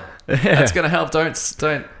gonna help. Yeah. That's gonna help. Don't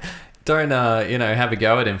have a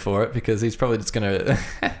go at him for it, because he's probably just gonna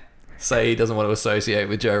say he doesn't want to associate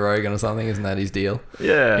with Joe Rogan or something. Isn't that his deal?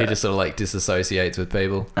 Yeah. He just sort of like disassociates with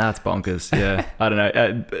people. That's bonkers. Yeah. I don't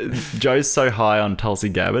know. Joe's so high on Tulsi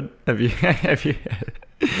Gabbard. Have you?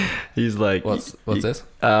 He's like, What's this?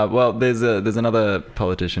 Well, there's another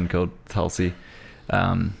politician called Tulsi,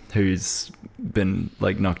 who's been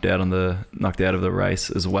like knocked out of the race,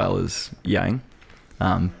 as well as Yang.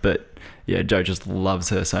 But yeah, Joe just loves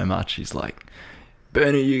her so much. He's like,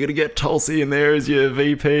 Bernie, you're gonna get Tulsi in there as your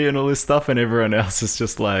VP and all this stuff, and everyone else is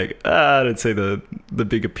just like, I don't see the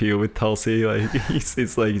big appeal with Tulsi. Like,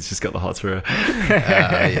 it's like he's just got the hots for her.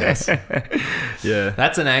 Yes. Yeah.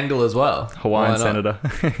 That's an angle as well. Hawaiian Why not?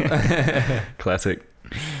 senator. Classic.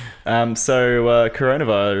 So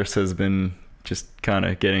coronavirus has been just kind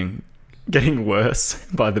of getting worse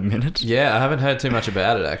by the minute. Yeah, I haven't heard too much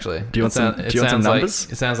about it, actually. Do you want some numbers?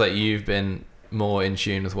 It sounds like you've been more in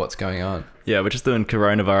tune with what's going on. Yeah, we're just doing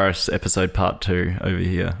coronavirus episode part 2 over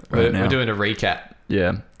here now. We're doing a recap.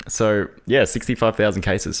 Yeah. So, 65,000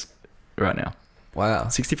 cases right now. Wow.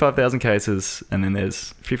 65,000 cases, and then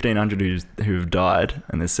there's 1,500 who have died,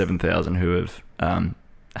 and there's 7,000 who have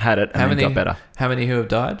had it and then got better. How many who have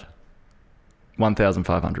died?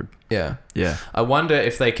 1,500. Yeah. Yeah. I wonder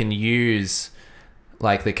if they can use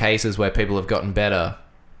like the cases where people have gotten better,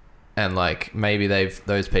 and like maybe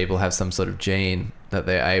those people have some sort of gene that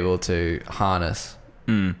they're able to harness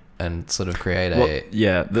and sort of create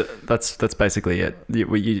that's basically it.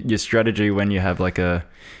 Your strategy when you have like a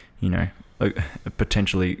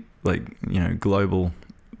potentially global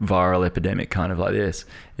viral epidemic kind of like this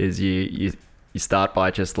is you start by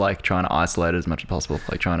just like trying to isolate it as much as possible,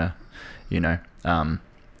 like trying to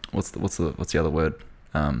what's the other word,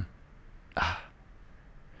 not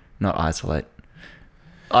isolate.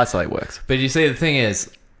 Isolate works. But you see, the thing is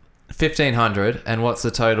 1,500, and what's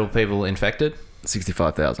the total people infected?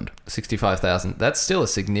 65,000. 65,000. That's still a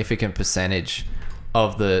significant percentage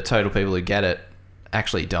of the total people who get it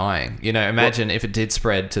actually dying. You know, imagine if it did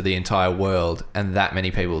spread to the entire world and that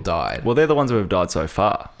many people died. Well, they're the ones who have died so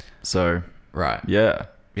far. So, right. Yeah.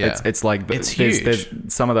 Yeah. It's like it's huge. There's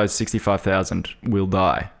some of those 65,000 will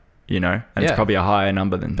die, and it's probably a higher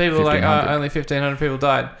number than people 1,500. are like, only 1,500 people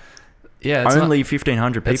died. Yeah, it's only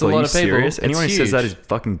 1,500 it's a people. Are lot you of people. serious? It's Anyone who says that huge. is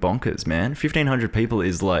fucking bonkers, man. 1,500 people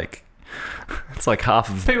is like, it's like half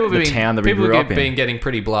of people the town that we people grew up have in. been getting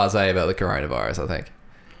pretty blasé about the coronavirus, I think.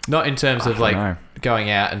 Not in terms of I don't like know.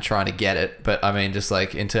 going out and trying to get it, but I mean just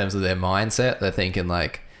like in terms of their mindset, they're thinking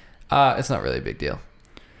like, it's not really a big deal,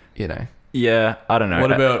 Yeah, I don't know.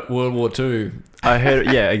 What about World War II? I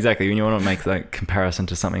heard, yeah, exactly. When you want to make that comparison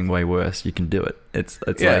to something way worse, you can do it. It's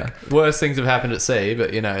like, worse things have happened at sea,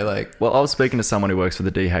 but like, well, I was speaking to someone who works for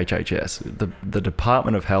the DHHS, the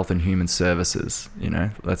Department of Health and Human Services.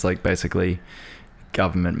 That's like basically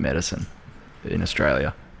government medicine in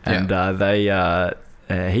Australia, and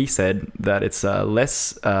he said that it's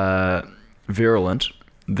less virulent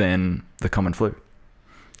than the common flu.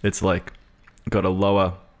 It's like you got a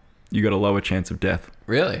lower chance of death.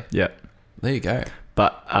 Really? Yeah. There you go.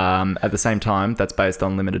 But at the same time, that's based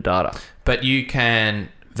on limited data. But you can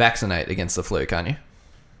vaccinate against the flu, can't you?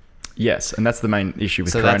 Yes, and that's the main issue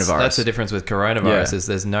with So coronavirus. that's the difference with coronavirus, Yeah. is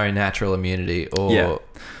there's no natural immunity or... Yeah.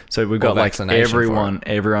 So we've got like vaccination for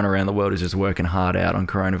everyone around the world is just working hard out on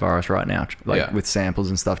coronavirus right now, with samples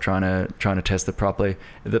and stuff, trying to test it properly.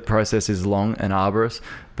 The process is long and arduous,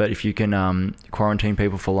 but if you can quarantine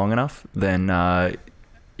people for long enough, then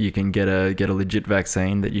you can get a legit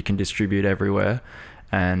vaccine that you can distribute everywhere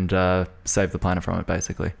and save the planet from it,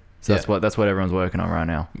 basically. So that's what everyone's working on right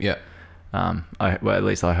now. Yeah. At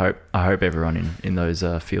least I hope everyone in those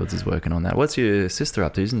fields is working on that. What's your sister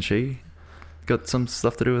up to? Isn't she got some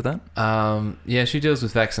stuff to do with that? Yeah, she deals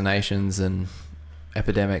with vaccinations and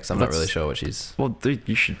epidemics. I'm not really sure what she's... Well, dude,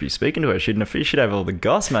 you should be speaking to her. She should have all the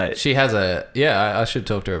goss, mate. She has a... Yeah, I should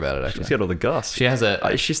talk to her about it, actually. She's got all the goss. She has a...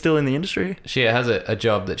 Is she still in the industry? She has a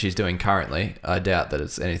job that she's doing currently. I doubt that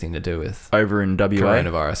it's anything to do with Over in WA?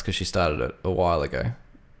 coronavirus, because she started it a while ago.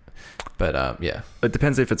 But, yeah. It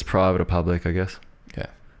depends if it's private or public, I guess. Yeah.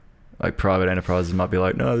 Like private enterprises might be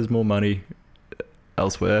like, no, there's more money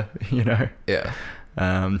elsewhere, you know, Yeah.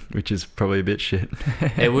 which is probably a bit shit.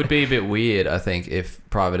 It would be a bit weird, I think, if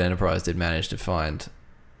private enterprise did manage to find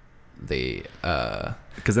the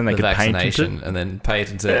because then they the could patent vaccination it. and then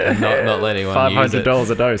patent it and not let anyone use it. $500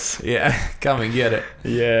 a dose. Yeah, come and get it.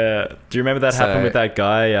 Yeah. Do you remember that happened So- with that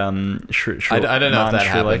guy? I don't know if Martin that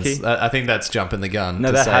happens. Shkreli? I think that's jumping the gun. No,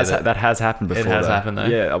 to that say has happened before. It has though. happened, though?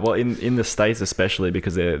 Yeah, well, in the States especially,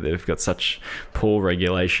 because they've got such poor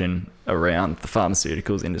regulation around the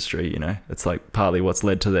pharmaceuticals industry. You know, it's like partly what's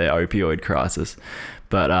led to their opioid crisis.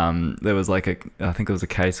 But there was I think there was a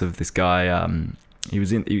case of this guy. He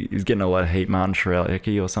was getting a lot of heat, Martin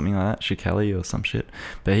Shkreli or something like that, Shkreli or some shit.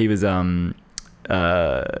 But he was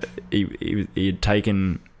he had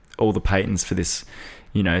taken all the patents for this,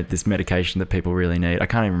 you know, this medication that people really need. I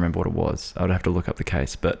can't even remember what it was. I would have to look up the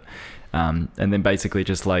case, but and then basically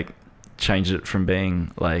just like changed it from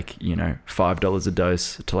being like, you know, $5 a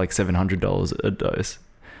dose to like $700 a dose,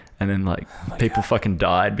 and then like people fucking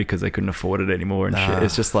died because they couldn't afford it anymore and shit.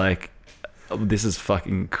 It's just like, this is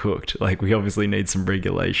fucking cooked. Like, we obviously need some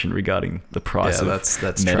regulation regarding the price of that's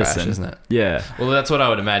medicine, trash, isn't it? Yeah. Well, that's what I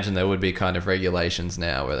would imagine. There would be kind of regulations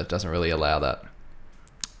now where that doesn't really allow that.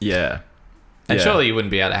 Yeah. And Yeah. surely you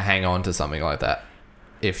wouldn't be able to hang on to something like that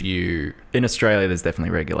if you... In Australia, there's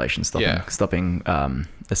definitely regulations Yeah. stopping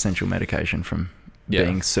essential medication from Yeah.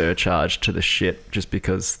 being surcharged to the shit just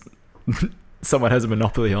because someone has a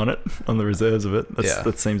monopoly on it, on the reserves of it.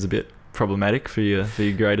 That seems a bit problematic for your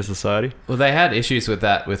greater society. Well, they had issues with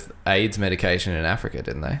that with AIDS medication in Africa,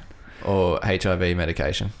 didn't they? Or HIV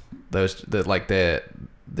medication.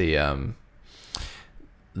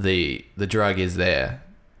 The drug is there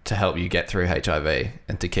to help you get through HIV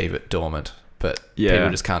and to keep it dormant, but Yeah. people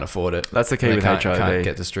just can't afford it. That's the key And with it can't HIV.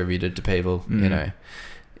 get distributed to people, you know.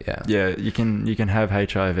 Yeah. Yeah, you can have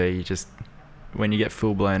HIV, just when you get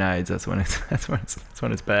full blown AIDS, that's when it's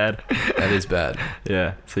bad. That is bad.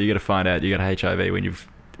 Yeah, so you got to find out you got HIV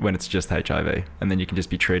when it's just HIV, and then you can just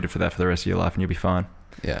be treated for that for the rest of your life, and you'll be fine.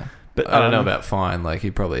 Yeah. But I don't know about fine. Like,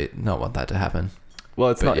 you probably not want that to happen. Well,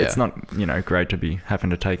 it's but not. yeah. It's not. You know, great to be having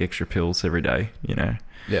to take extra pills every day. You know,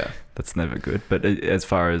 Yeah. that's never good. But as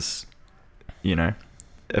far as, you know,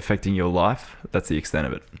 affecting your life, that's the extent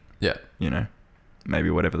of it. Yeah. You know, maybe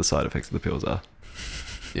whatever the side effects of the pills are.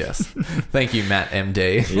 Yes. Thank you, Matt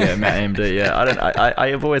MD. Yeah, Matt MD. Yeah, I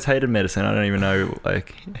have always hated medicine. I don't even know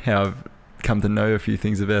like how I've come to know a few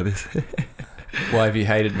things about this. Why have you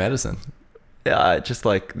hated medicine? Yeah, just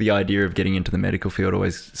like the idea of getting into the medical field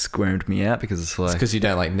always squirmed me out because it's like, Because you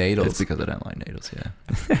don't like needles. it's because I don't like needles.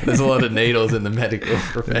 Yeah, There's a lot of needles in the medical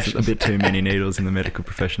there's profession. a bit too many needles in the medical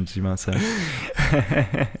professions, you might say.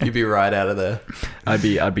 You'd be right out of there. I'd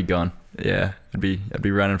be gone. Yeah, I'd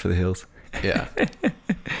be running for the hills. Yeah.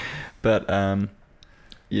 But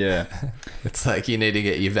yeah, It's like you need to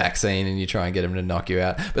get your vaccine and you try and get them to knock you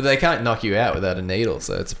out. But they can't knock you out without a needle,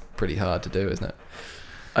 so it's pretty hard to do, isn't it?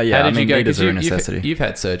 yeah. How I did mean, you go? needles 'Cause are a necessity. You've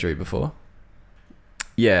had surgery before.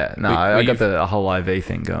 Yeah, no, Were I got you- the whole IV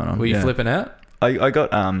thing going on. Were you yeah. flipping out? I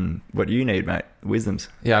got what you need, mate. Wisdoms.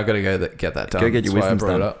 Yeah, I've got to get that done. Go get your That's why I wisdoms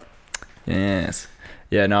brought it done. up. Yes.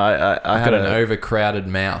 Yeah. No, I I've had got an overcrowded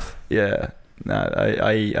mouth. Yeah. No,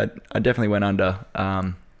 I definitely went under.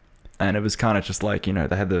 And it was kind of just like, you know,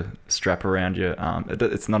 they had the strap around your arm. It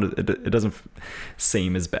doesn't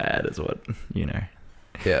seem as bad as what, you know,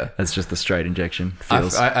 Yeah. as just the straight injection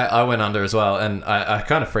feels. I went under as well, and I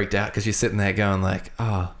kind of freaked out because you're sitting there going like,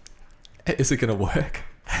 oh, is it going to work?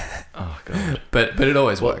 Oh god. But it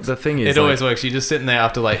always Well, works. the thing is, It like, always works. You're just sitting there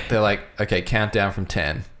after they're like, okay, count down from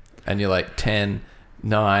 10. And you're like, 10,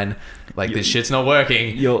 9, like this shit's not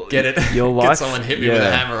working. Get it. your Get life- someone hit me with a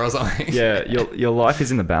yeah. hammer or something. yeah, your life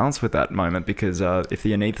is in the balance with that moment because if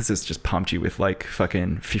the anaesthetist just pumped you with like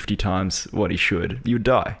fucking 50 times what he should, you would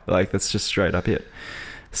die. Like that's just straight up it.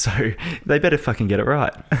 So they better fucking get it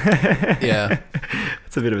right. Yeah.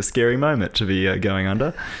 It's a bit of a scary moment to be going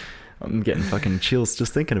under. I'm getting fucking chills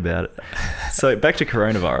just thinking about it. So back to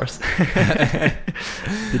coronavirus.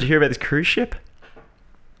 Did you hear about this cruise ship?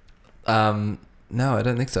 No, I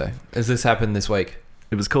don't think so. Has this happened this week?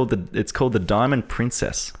 It's called the Diamond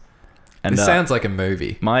Princess. And This sounds like a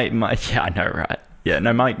movie. my yeah, I know, right? Yeah,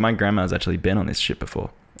 no, my grandma's actually been on this ship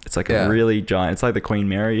before. It's like Yeah. a really giant. It's like the Queen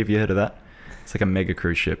Mary. Have you heard of that? It's like a mega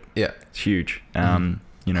cruise ship. Yeah. It's huge.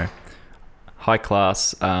 You know, high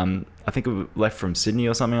class. I think it left from Sydney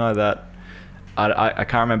or something like that. I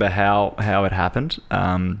can't remember how it happened.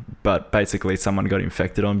 But basically someone got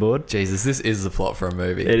infected on board. Jesus, this is the plot for a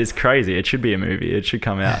movie. It is crazy. It should be a movie. It should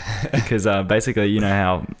come out because basically, you know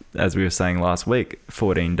how, as we were saying last week,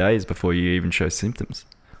 14 days before you even show symptoms.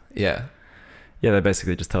 Yeah. Yeah, they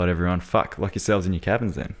basically just told everyone, fuck, lock yourselves in your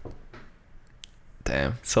cabins then.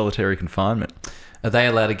 Damn. Solitary confinement. Are they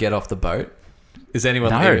allowed to get off the boat? Is anyone...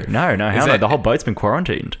 No, hell no. The whole boat's been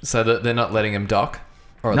quarantined. So that they're not letting them dock?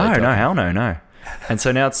 Or are they No, docking? hell no. And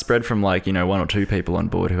so now it's spread from like, 1 or 2 people on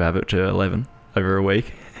board who have it to 11 over a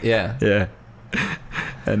week. Yeah. Yeah.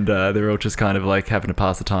 And they're all just kind of like having to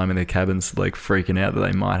pass the time in their cabins, like freaking out that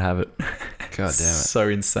they might have it. God damn it. So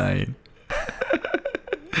insane.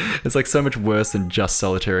 It's like so much worse than just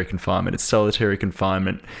solitary confinement. It's solitary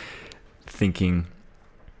confinement thinking,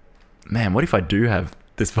 man, what if I do have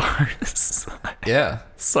this virus? Yeah.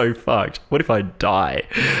 So fucked. What if I die?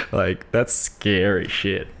 Like, that's scary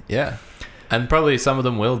shit. Yeah. And probably some of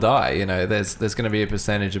them will die. There's going to be a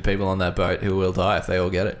percentage of people on that boat who will die if they all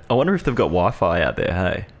get it. I wonder if they've got Wi-Fi out there,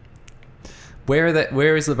 hey?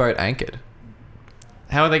 Where is the boat anchored?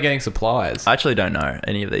 How are they getting supplies? I actually don't know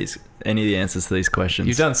any of the answers to these questions.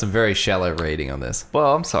 You've done some very shallow reading on this.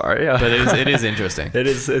 Well, I'm sorry. But it is interesting.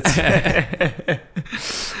 It's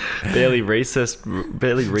barely researched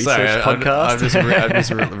podcast. I'm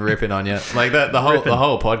just ripping on you. Like that, the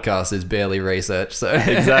whole podcast is barely researched. So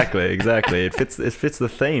Exactly. It fits the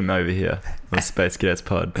theme over here on Space Cadets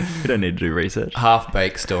Pod. We don't need to do research.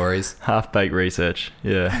 half-baked stories. Half-baked research.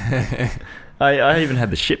 Yeah. I even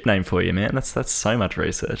had the ship name for you, man. That's so much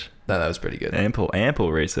research. No, that was pretty good.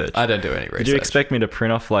 Ample research. I don't do any research. Did you expect me to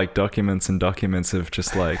print off like documents of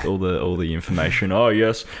just like all the information? Oh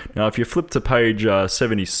yes. Now if you flip to page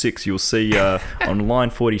 76, you'll see on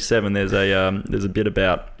line 47 there's a bit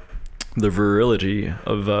about the virility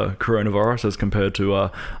of coronavirus as compared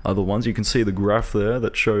to other ones. You can see the graph there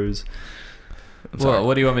that shows. Well,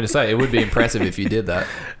 what do you want me to say? It would be impressive if you did that.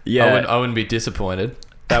 Yeah. I wouldn't be disappointed.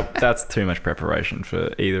 That's too much preparation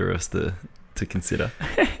for either of us to consider.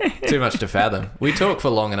 Too much to fathom. We talk for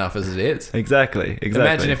long enough as it is. Exactly.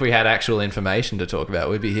 Imagine if we had actual information to talk about.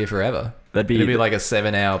 We'd be here forever. It'd be like a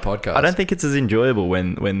 7-hour podcast. I don't think it's as enjoyable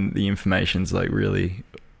when the information's like really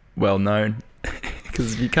well known,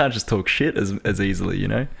 because you can't just talk shit as easily,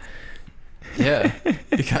 Yeah,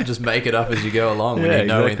 you can't just make it up as you go along when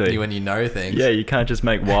you know things. Yeah, you can't just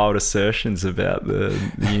make wild assertions about the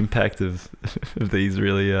impact of these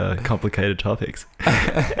really complicated topics.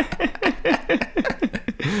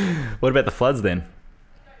 What about the floods then?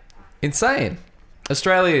 Insane.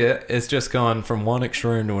 Australia has just gone from one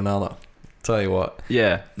extreme to another. Tell you what.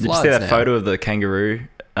 Yeah. Did you see that photo of the kangaroo?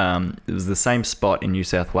 It was the same spot in New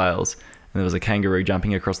South Wales. And there was a kangaroo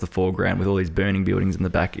jumping across the foreground with all these burning buildings in the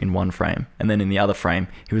back in one frame. And then in the other frame,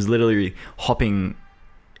 he was literally hopping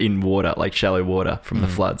in water, like shallow water from the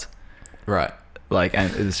floods. Right. Like,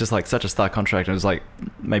 and it was just like such a stark contrast. It was like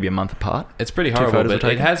maybe a month apart. It's pretty horrible, but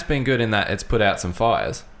it has been good in that it's put out some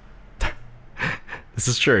fires. This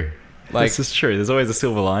is true. This is true. There's always a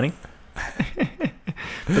silver lining.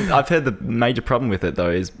 But I've heard the major problem with it,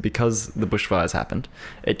 though, is because the bushfires happened,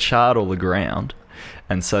 it charred all the ground.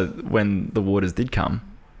 And so when the waters did come,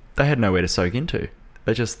 they had nowhere to soak into.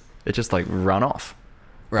 It just like run off.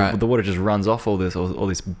 Right. The water just runs off all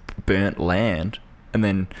this burnt land, and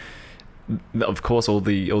then of course all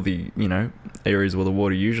the areas where the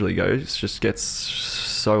water usually goes just gets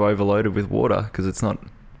so overloaded with water because it's not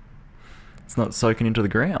soaking into the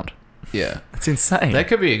ground. Yeah, it's insane. That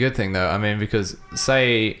could be a good thing though. I mean, because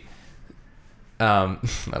say. I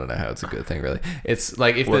don't know how it's a good thing really. It's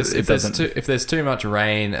like if there's too much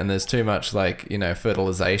rain and there's too much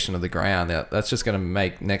fertilization of the ground, that's just going to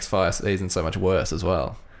make next fire season so much worse as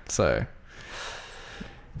well. So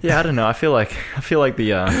yeah, I don't know. I feel like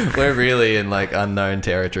the we're really in like unknown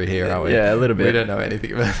territory here, aren't we? Yeah, a little bit. We don't know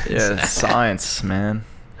anything about this. Yeah, it's science, man.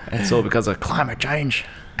 It's all because of climate change.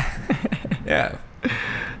 Yeah,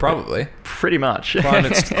 probably. Pretty much.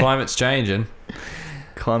 Climate's changing.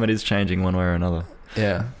 Climate is changing one way or another.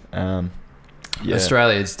 Yeah. Yeah.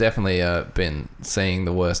 Australia's definitely been seeing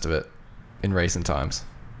the worst of it in recent times.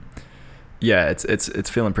 Yeah, it's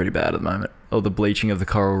feeling pretty bad at the moment. All the bleaching of the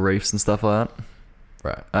coral reefs and stuff like that.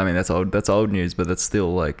 Right. I mean, that's old news, but that's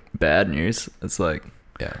still like bad news. It's like,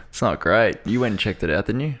 yeah, it's not great. You went and checked it out,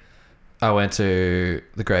 didn't you? I went to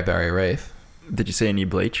the Great Barrier Reef. Did you see any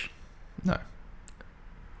bleach? No.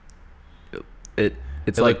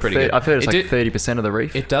 It's like pretty good. I've heard it's like 30% of the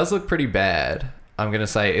reef. It does look pretty bad. I'm going to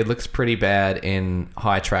say it looks pretty bad in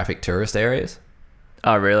high traffic tourist areas.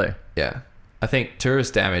 Oh, really? Yeah. I think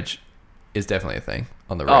tourist damage is definitely a thing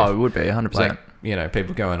on the reef. Oh, it would be 100%. Like,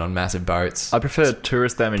 people going on massive boats. I prefer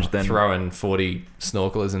tourist damage than throwing 40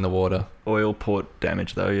 snorkelers in the water. Oil port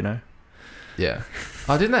damage, though, Yeah.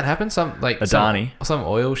 Oh, didn't that happen? Some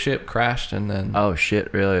oil ship crashed and then... Oh,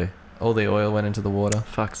 shit, really? All the oil went into the water.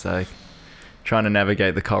 Fuck's sake. Trying to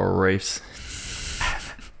navigate the coral reefs.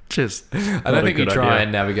 Just I don't think you try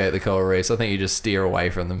and navigate the coral reefs. I think you just steer away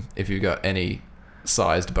from them if you've got any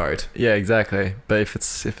sized boat. Yeah, exactly. But if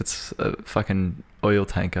it's a fucking oil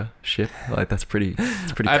tanker ship, like that's pretty.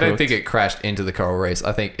 It's pretty. I don't cooked. think it crashed into the coral reefs.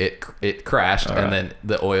 I think it crashed All and right. then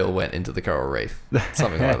the oil went into the coral reef.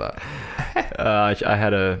 Something like that. I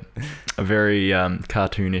had a very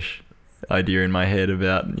cartoonish idea in my head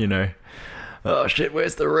about, you know, oh shit,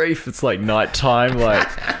 where's the reef? It's like nighttime, like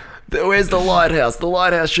where's the lighthouse? The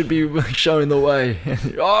lighthouse should be showing the way.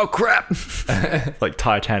 Oh crap! Like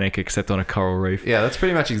Titanic, except on a coral reef. Yeah, that's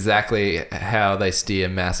pretty much exactly how they steer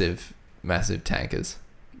massive tankers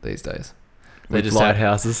these days. They With just have,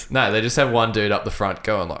 lighthouses. no, they just have one dude up the front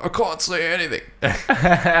going like, I can't see anything.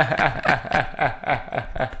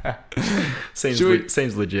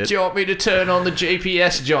 Seems legit. Do you want me to turn on the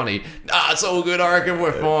GPS, Johnny? Nah, it's all good. I reckon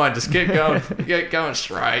we're fine. Just keep going, get going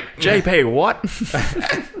straight. JP, what?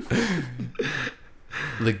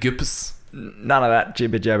 The Guppus. None of that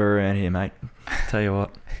jibber jabber around here, mate. Tell you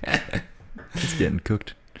what, it's getting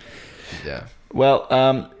cooked. Yeah. Well,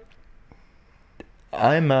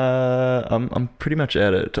 I'm pretty much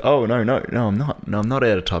out of. Oh no, I'm not. No, I'm not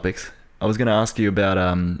out of topics. I was going to ask you about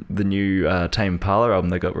the new Tame Impala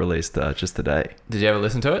album that got released just today. Did you ever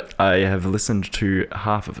listen to it? I have listened to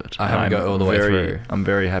half of it. I haven't got all the way through. I'm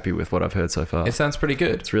very happy with what I've heard so far. It sounds pretty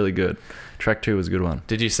good. It's really good. Track 2 was a good one.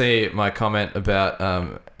 Did you see my comment about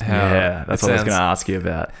how? Yeah, that's it what I was sounds- going to ask you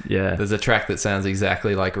about. Yeah, There's a track that sounds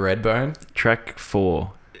exactly like Redbone. track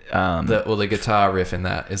 4. The guitar riff in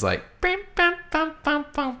that is like.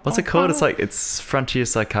 What's it called? It's like it's Frontier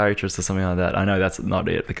Psychiatrist or something like that. I know that's not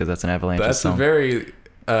it because that's an Avalanche That's song. a very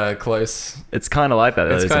close. It's kind of like that.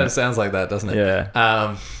 Though, It isn't kind of it? sounds like that, doesn't it?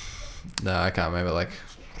 Yeah. No, I can't remember. Like,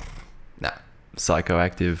 nah.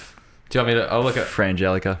 Psychoactive. Do you want me to? I'll look at.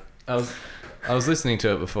 Frangelica. I was listening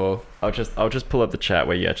to it before. I'll just pull up the chat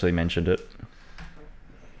where you actually mentioned it.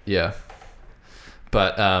 Yeah.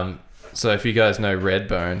 But so if you guys know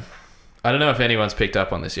Redbone, I don't know if anyone's picked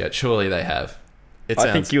up on this yet. Surely they have. I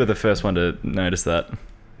think you were the first one to notice that.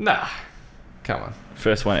 Nah. Come on.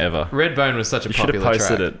 First one ever. Redbone was such a You should have popular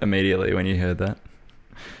posted track. it immediately when you heard that.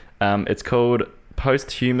 It's called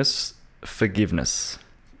Posthumous Forgiveness.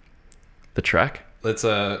 The track. Let's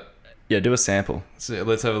Yeah, do a sample. so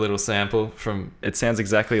let's have a little sample from. It sounds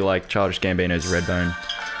exactly like Childish Gambino's Redbone.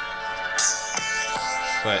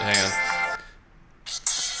 Wait, hang on.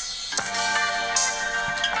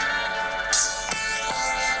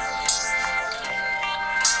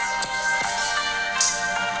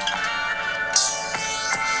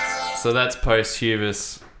 So that's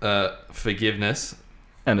posthumous forgiveness,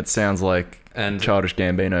 And it sounds like and Childish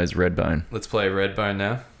Gambino's Redbone. let's play Redbone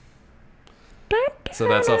now. So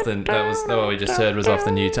that's off the what we just heard was off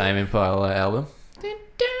the new Tame Impala album.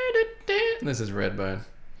 This is Redbone.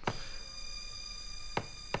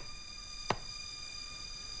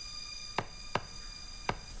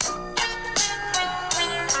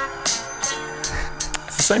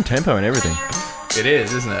 It's the same tempo and everything. It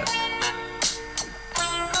is, isn't it?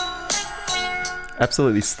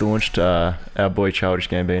 Absolutely staunched our boy Childish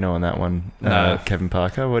Gambino on that one. No. Kevin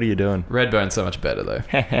Parker, what are you doing? Redbone's so much better though.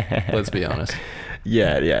 Let's be honest.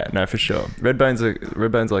 Yeah, no, for sure.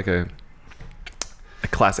 Redbone's like a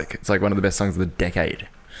classic. It's like one of the best songs of the decade.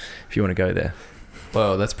 If you want to go there,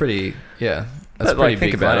 Well, that's pretty. Yeah, that's but, pretty like,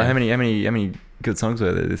 think big about it. claim. How many good songs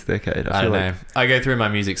were there this decade? I feel don't like, know. I go through my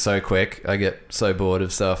music so quick. I get so bored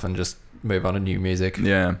of stuff and just move on to new music.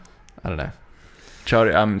 Yeah, I don't know.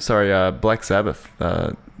 Black Sabbath.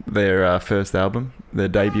 Their first album, their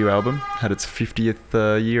debut album, had its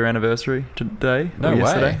 50th year anniversary today. No or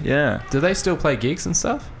yesterday. way. Yeah, Do they still play gigs and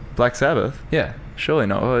stuff? Black Sabbath. Yeah. Surely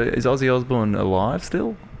not. Oh, is Ozzy Osbourne alive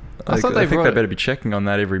still? I thought they think brought they it- better be checking on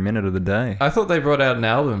that every minute of the day. I thought they brought out an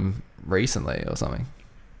album recently or something.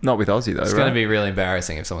 Not with Ozzy though. It's right? going to be really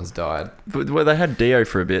embarrassing if someone's died. But well, they had Dio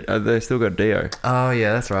for a bit. They still got Dio, Oh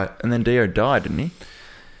yeah, that's right. and then Dio died, didn't he?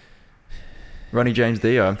 Ronnie James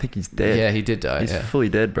Dio. I think he's dead. Yeah, he did die. He's Yeah. fully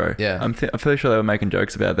dead, bro. Yeah. I'm fairly sure they were making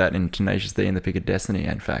jokes about that in Tenacious D and the Pick of Destiny.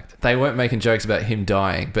 In fact. They weren't making jokes about him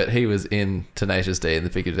dying, but he was in Tenacious D and the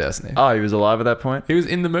Pick of Destiny. Oh, he was alive at that point. He was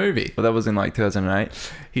in the movie. Well, that was in like 2008.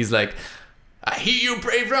 He's like, I hear you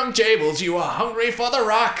brave young Jables, you are hungry for the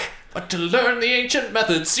rock. But to learn the ancient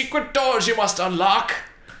methods, secret doors you must unlock.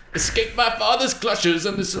 Escape my father's clutches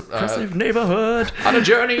and this... Impressive neighborhood. on a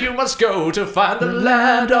journey you must go to find the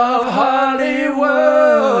land of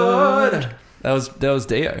Hollywood. That was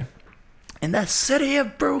Dio. In that city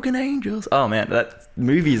of broken angels. Oh man, that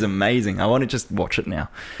movie is amazing. I want to just watch it now.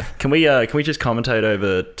 Can we just commentate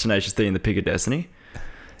over Tenacious D and the Pick of Destiny?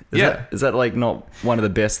 Is that like not one of the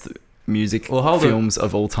best music We'll hold films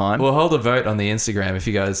of all time. We'll hold a vote on the Instagram if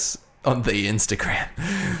you guys on the Instagram,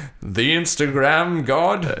 the Instagram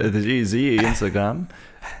god. The Instagram.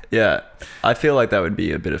 Yeah, I feel like that would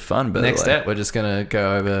be a bit of fun. But Next step, we're just gonna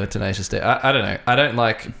go over Tenacious D. I don't know. I don't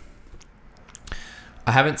like.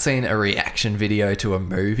 I haven't seen a reaction video to a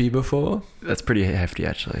movie before. That's pretty hefty,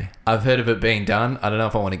 actually. I've heard of it being done. I don't know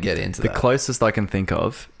if I want to get into The that. closest I can think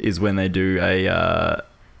of is when they do a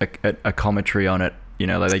commentary on it. You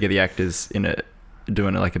know, like they get the actors in it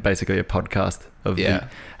doing like basically a podcast of Yeah.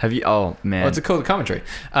 Have you? Oh man, What's it called? Commentary.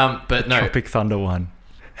 But no. Tropic Thunder one.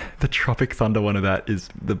 The Tropic Thunder one of that is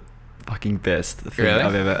the fucking best thing Really?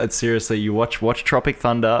 I've ever. It's seriously, you watch Tropic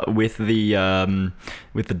Thunder with the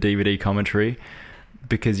DVD commentary,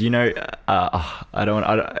 because it's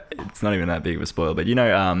not even that big of a spoil, but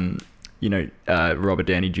Robert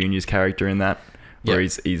Downey Jr.'s character in that, where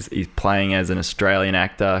Yep. he's playing as an Australian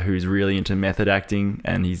actor who's really into method acting,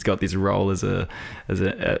 and he's got this role as an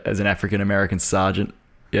African American sergeant.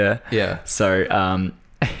 Yeah. Yeah. So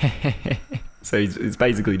so he's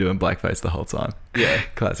basically doing blackface the whole time. Yeah.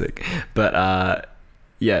 Classic. But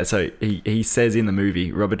so he says in the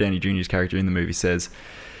movie, Robert Downey Jr.'s character in the movie says,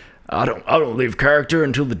 I don't leave character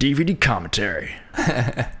until the DVD commentary.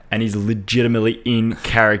 And he's legitimately in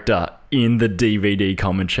character in the DVD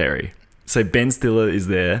commentary. So Ben Stiller is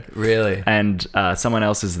there. Really? And someone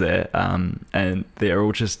else is there. And they're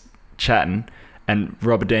all just chatting. And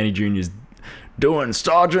Robert Downey Jr. is doing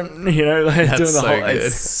Sergeant, like That's doing the so whole. good.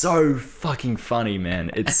 It's so fucking funny, man.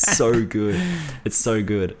 It's so good. It's so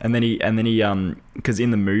good. And then he, because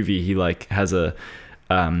in the movie he like has a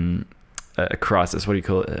crisis. What do you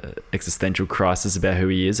call it? Existential crisis about who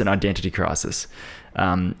he is, an identity crisis,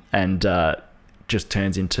 and just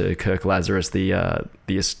turns into Kirk Lazarus, the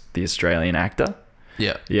Australian actor.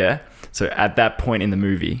 Yeah. Yeah. So at that point in the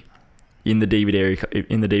movie, in the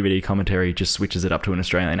DVD commentary, he just switches it up to an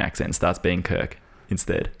Australian accent and starts being Kirk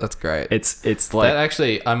instead. That's great. It's like That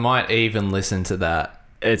actually, I might even listen to that.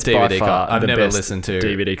 it's DVD by far I've the never best listened to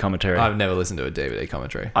DVD commentary. I've never listened to a DVD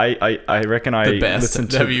commentary. I reckon I The best.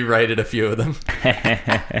 listened to. Have you rated a few of them?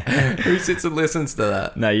 Who sits and listens to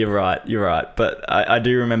that? No, you're right. But I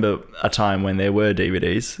do remember a time when there were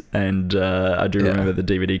DVDs, and I do remember the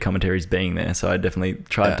DVD commentaries being there. So I definitely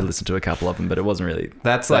tried to listen to a couple of them, but it wasn't really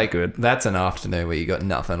That's that like good. That's an afternoon where you got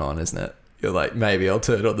nothing on, isn't it? You're like, maybe I'll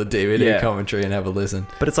turn on the DVD commentary and have a listen.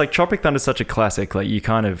 But it's like Tropic Thunder is such a classic. Like you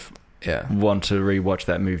kind of Yeah. want to rewatch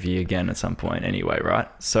that movie again at some point anyway, right?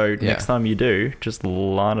 So next time you do, just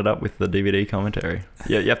line it up with the DVD commentary.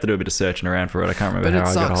 Yeah, you have to do a bit of searching around for it. I can't remember But how it I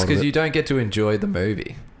got sucks hold of because it. you don't get to enjoy the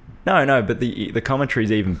movie. No, but the commentary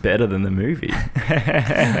is even better than the movie.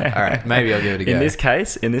 All right, maybe I'll give it a go. In this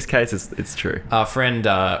case, it's true. Our friend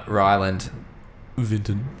Ryland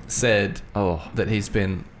Vinton said that he's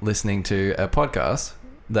been listening to a podcast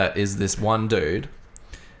that is this one dude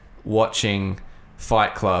watching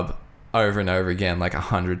Fight Club over and over again, like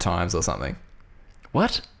 100 times or something.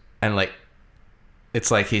 What? And like,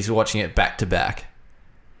 it's like he's watching it back to back,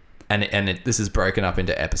 and this is broken up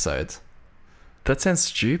into episodes. That sounds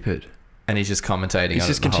stupid. And he's just commentating. He's on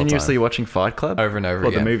just it the whole continuously time. watching Fight Club Over and over Well,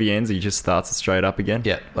 again. the movie ends, he just starts it straight up again.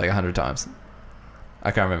 Yeah, like 100 times. I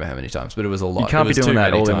can't remember how many times, but it was a lot. You can't It be was doing too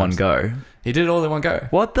that many all in one times. go. He did it all in one go.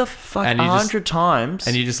 What the fuck? And you just- 100 times?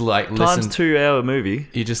 And you just like times listen. 2 hour movie?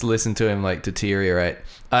 You just listen to him like deteriorate.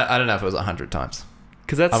 I don't know if it was 100 times.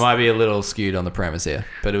 Because that's. I might be a little skewed on the premise here,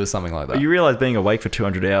 but it was something like that. You realise being awake for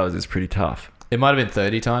 200 hours is pretty tough. It might have been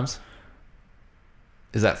 30 times.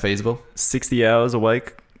 Is that feasible? 60 hours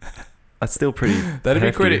awake. That's still pretty. That'd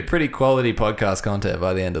hefty. be pretty quality podcast content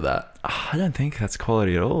by the end of that. I don't think that's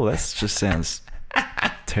quality at all. That just sounds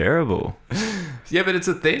terrible. Yeah, but it's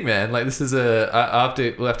a thing, man. Like, this is we'll have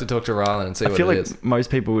to talk to Rylan and see I what feel it like is. most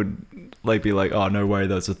people would like be like, oh, no way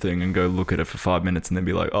that's a thing, and go look at it for 5 minutes and then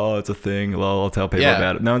be like, oh, it's a thing. Well, I'll tell people Yeah.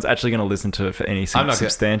 about it. No one's actually going to listen to it for any I'm not gonna-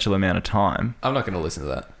 substantial amount of time. I'm not going to listen to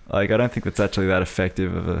that. Like, I don't think that's actually that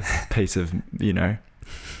effective of a piece of,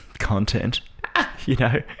 content.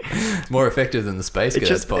 It's more effective than the Space It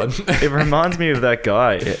Cadets just- pod. It reminds me of that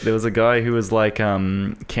guy. There was a guy who was like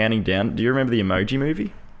counting down. Do you remember the Emoji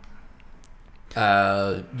Movie?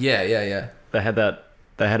 Yeah. They had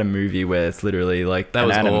a movie where it's literally like That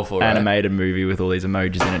was awful, right? animated movie with all these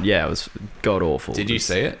emojis in it. Yeah, it was god awful. Did you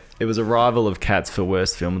see it? It was a rival of Cats for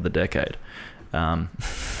worst film of the decade. I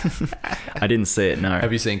didn't see it. No.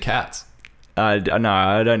 Have you seen Cats? No,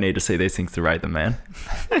 I don't need to see these things to rate them, man.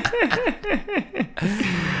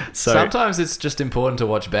 So Sometimes it's just important to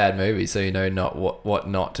watch bad movies so you know not what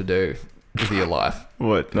not to do with your life.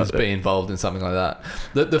 what? Just be involved in something like that.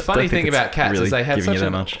 The funny think thing it's about Cats really is they had giving you such that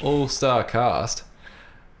an much. all-star cast.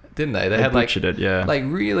 didn't they? They They had like butchered it, yeah. like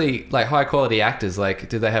really like high quality actors. Like,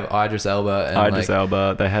 did they have Idris Elba and Idris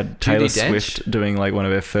Elba. They had Taylor Swift doing like one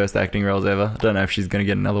of her first acting roles ever. I don't know if she's going to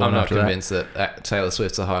get another one I'm not after convinced that Taylor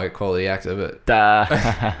Swift's a high quality actor, but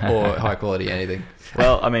that. or high quality anything.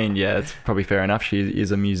 Well, I mean, yeah, it's probably fair enough. She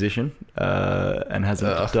is a musician and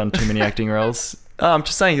hasn't done too many acting roles. I'm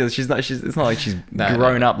just saying that she's not. It's not like she's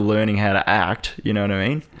grown up learning how to act. You know what I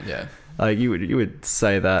mean? Yeah. Like you would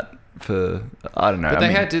say that for, I don't know.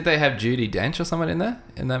 But did they have Judi Dench or someone in that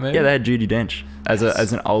movie? Yeah, they had Judi Dench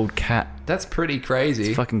as an old cat. That's pretty crazy.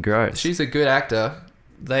 It's fucking gross. She's a good actor.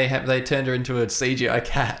 They turned her into a CGI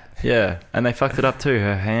cat. Yeah, and they fucked it up too.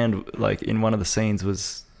 Her hand, like in one of the scenes,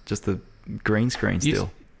 was just a green screen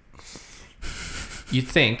still. You'd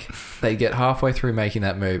think they get halfway through making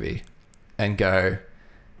that movie and go,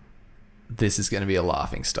 this is going to be a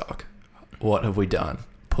laughing stock. What have we done?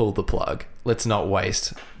 Pull the plug. Let's not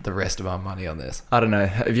waste the rest of our money on this. I don't know.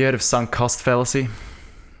 Have you heard of sunk cost fallacy?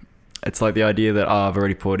 It's like the idea that, I've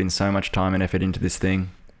already poured in so much time and effort into this thing.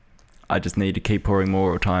 I just need to keep pouring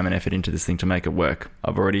more time and effort into this thing to make it work.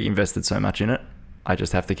 I've already invested so much in it. I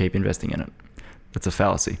just have to keep investing in it. That's a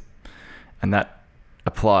fallacy. And that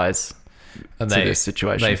applies to this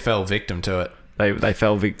situation. They fell victim to it. They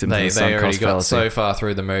fell victim to the sunk They already cost got fallacy. so far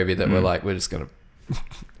through the movie that we're like, we're just gonna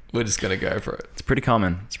go for it. It's pretty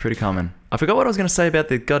common. I forgot what I was going to say about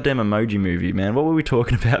the goddamn Emoji Movie, man. What were we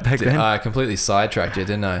talking about back then? I completely sidetracked you,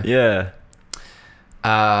 didn't I? Yeah.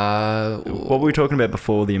 What were we talking about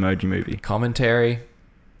before the Emoji Movie? Commentary?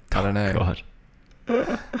 I don't know.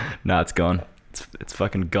 God. Nah, it's gone. It's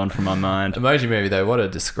fucking gone from my mind. Emoji Movie though, what a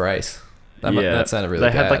disgrace. That sounded really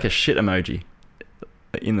bad. They had like a shit emoji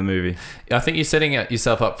in the movie. I think you're setting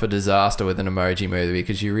yourself up for disaster with an Emoji Movie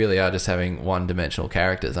because you really are just having one-dimensional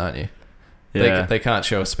characters, aren't you? Yeah. They can't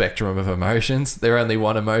show a spectrum of emotions. They're only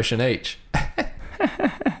one emotion each.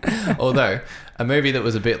 Although, a movie that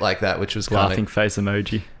was a bit like that, which was kind Laughing face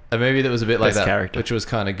emoji. A movie that was a bit like Best that, character. which was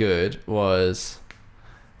kind of good, was...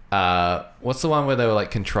 what's the one where they were like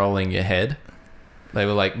controlling your head? They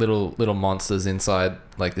were like little monsters inside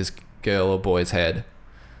like this girl or boy's head.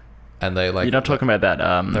 And they like... You're not talking about that...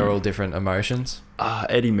 they're all different emotions?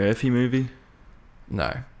 Eddie Murphy movie?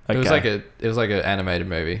 No. Okay. It was like an animated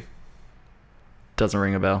movie. Doesn't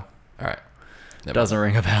ring a bell. All right. Doesn't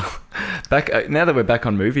ring a bell. Now that we're back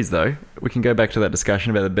on movies, though, we can go back to that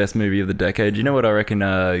discussion about the best movie of the decade. You know what I reckon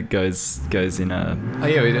goes in? Oh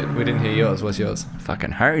yeah, we didn't hear yours. What's yours?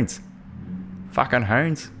 Fucking Hones. What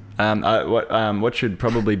should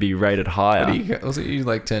probably be rated higher? You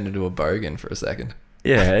like turned into a bogan for a second.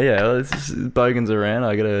 Yeah. Well, bogans around.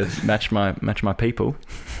 I gotta match my people.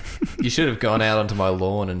 You should have gone out onto my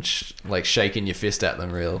lawn and shaking your fist at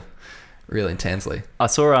them real intensely. I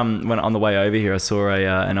saw when on the way over here, I saw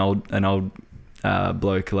an old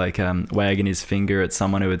bloke wagging his finger at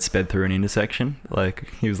someone who had sped through an intersection. Like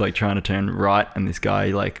he was like trying to turn right, and this guy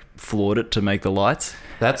like floored it to make the lights.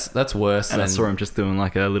 That's worse. And I saw him just doing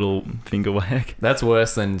like a little finger wag. That's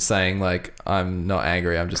worse than saying like, I'm not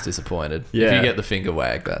angry, I'm just disappointed. Yeah. If you get the finger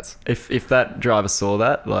wag, that's... If that driver saw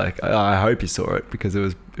that, like I hope he saw it because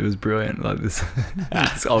it was brilliant. Like this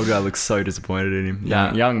old guy looks so disappointed in him.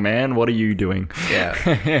 Young man, what are you doing?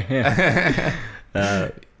 Yeah.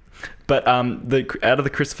 But out of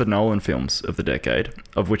the Christopher Nolan films of the decade,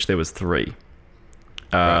 of which there was 3.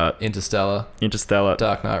 Right. Interstellar,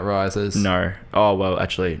 Dark Knight Rises. No. Oh, well,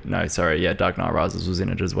 actually, no, sorry. Yeah, Dark Knight Rises was in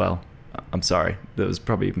it as well. I'm sorry. There was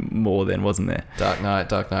probably more then, wasn't there? Dark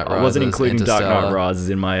Knight Rises. I wasn't including Dark Knight Rises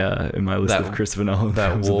in my list of Christopher Nolan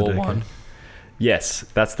films of the decade. One. Yes,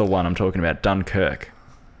 that's the one I'm talking about. Dunkirk.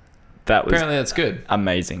 That was apparently that's good.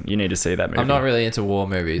 Amazing. You need to see that movie. I'm not really into war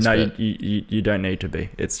movies. No, but... you don't need to be.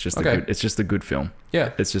 It's just it's just a good film.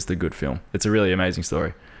 Yeah, it's just a good film. It's a really amazing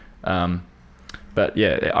story. But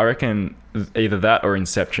yeah, I reckon either that or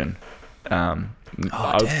Inception. I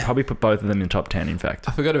would probably put both of them in top 10. In fact,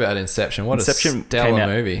 I forgot about Inception. Inception a stellar came out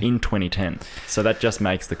movie in 2010, so that just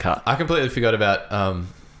makes the cut. I completely forgot about.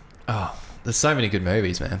 There's so many good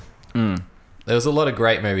movies, man. There was a lot of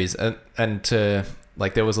great movies, and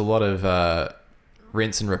there was a lot of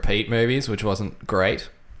rinse and repeat movies, which wasn't great.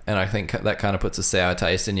 And I think that kind of puts a sour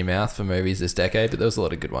taste in your mouth for movies this decade. But there was a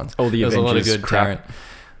lot of good ones. All the Avengers, there was a lot of good crap.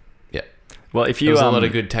 Yeah. Well, if you there was a lot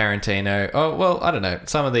of good Tarantino. Oh well, I don't know.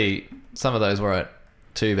 Some of those weren't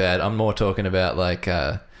too bad. I'm more talking about like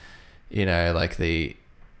the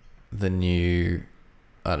new,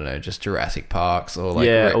 I don't know, just Jurassic Parks or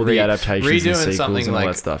like all the adaptations, redoing and sequels something and all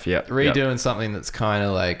like that stuff. Yeah, redoing something that's kind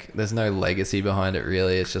of like there's no legacy behind it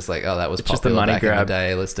really. It's just like, oh, that was it's just a popular money back grab. in the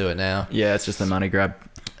day. Let's do it now. Yeah, it's just a money grab.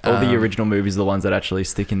 All the original movies are the ones that actually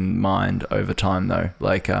stick in mind over time, though.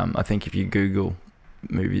 Like, I think if you Google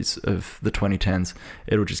movies of the 2010s,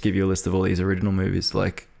 it'll just give you a list of all these original movies.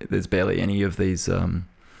 Like, there's barely any of these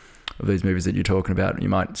movies that you're talking about. You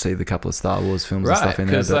might see the couple of Star Wars films and stuff in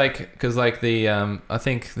there. Because like the I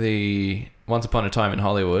think the Once Upon a Time in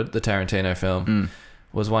Hollywood, the Tarantino film,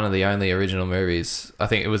 was one of the only original movies. I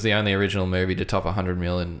think it was the only original movie to top 100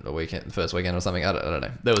 million a weekend, the first weekend or something. I don't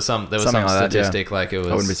know. There was some like statistic that, yeah. like it was.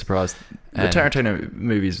 I wouldn't be surprised. The Tarantino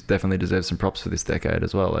movies definitely deserve some props for this decade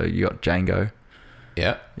as well. Like, you got Django.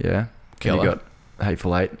 Yeah. Yeah. Killer. And you got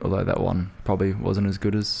Hateful Eight, although that one probably wasn't as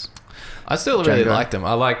good as... I still really Django. liked them.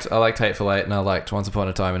 I liked Hateful Eight, and I liked Once Upon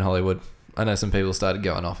a Time in Hollywood. I know some people started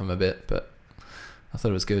going off them a bit, but I thought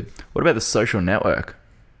it was good. What about The Social Network?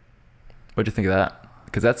 What do you think of that?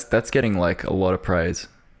 Because that's getting like a lot of praise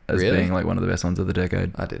as Really? being like one of the best ones of the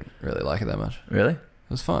decade. I didn't really like it that much. Really? It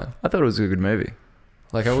was fine. I thought it was a good movie.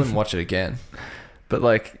 Like, I wouldn't watch it again. But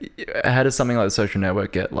like, how does something like The Social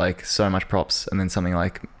Network get like so much props, and then something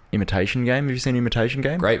like Imitation Game? Have you seen Imitation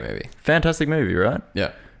Game? Great movie. Fantastic movie, right?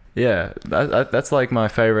 Yeah. Yeah, that's like my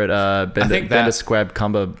favorite. Bender Squab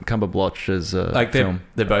Cumberbatch's Like, film.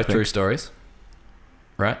 they're both true stories,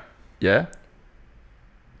 right? Yeah,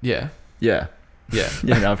 Yeah. yeah, Yeah.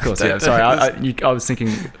 yeah. No, of course. Yeah. Sorry, I was thinking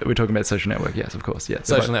we're talking about Social Network. Yes, of course. Yeah.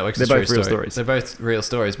 Social Network's They're a true both real story. stories. They're both real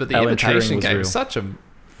stories, but the Alan Imitation Turing was Game real.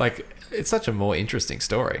 is it's such a more interesting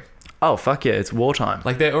story. Oh fuck yeah! It's wartime.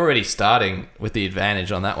 Like, they're already starting with the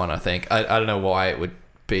advantage on that one. I think. I don't know why it would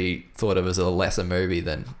be thought of as a lesser movie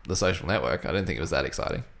than The Social Network. I didn't think it was that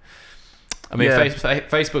exciting. I mean, Yeah.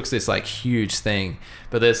 Facebook's this like huge thing,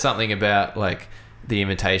 but there's something about like the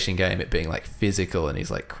Imitation Game, it being like physical, and he's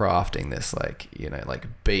like crafting this like, you know, like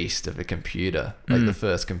beast of a computer, like the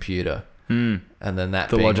first computer, and then that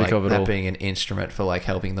The being logic like, of it that all. being an instrument for like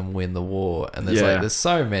helping them win the war. And there's Yeah. there's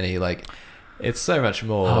so many like, it's so much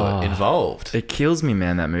more involved. It kills me,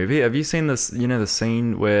 man. That movie. Have you seen this? You know the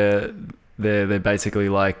scene where they're basically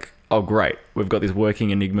like, oh great, we've got this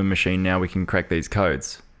working Enigma machine now. We can crack these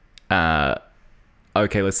codes.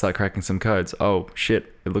 Okay, let's start cracking some codes. Oh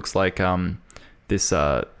shit! It looks like this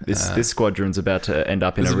squadron's about to end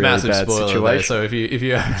up in a There's really massive bad spoiler situation. there, so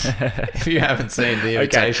if you haven't seen the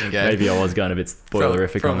Imitation Game, maybe I was going a bit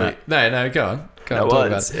spoilerific on that. No, go on. No, Talk well,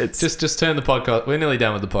 about it. Just turn the podcast. We're nearly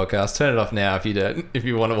done with the podcast. Turn it off now if you don't. If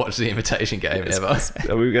you want to watch the Imitation Game ever.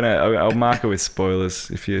 I'll mark it with spoilers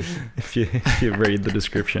if you read the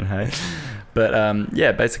description. Hey, but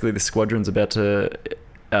yeah, basically the squadron's about to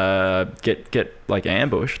get like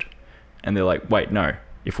ambushed, and they're like, wait, no,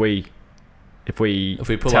 if we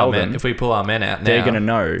pull tell our men, them, if we pull our men out now, they're gonna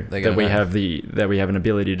know gonna that we have an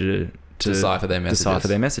ability to decipher their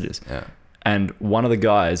messages. Yeah. And one of the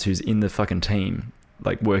guys who's in the fucking team,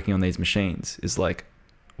 like working on these machines, is like,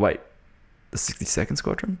 wait, the 62nd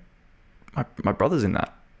Squadron? My brother's in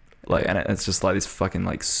that. Like, and it's just like this fucking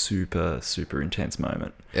like super, super intense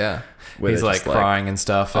moment. Yeah. Where He's they're like just crying and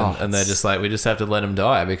stuff, and they're it's- just like, we just have to let him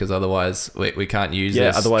die because otherwise we can't use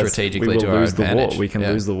this otherwise strategically we will to our lose the advantage. war. We can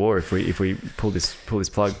lose the war if we pull this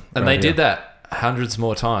plug. And right they did here. that hundreds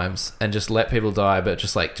more times and just let people die, but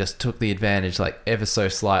just took the advantage like ever so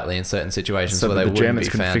slightly in certain situations so where that they the wouldn't Germans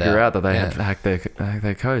be couldn't found figure out that they Yeah. had hacked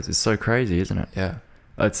their codes. It's so crazy, isn't it? Yeah.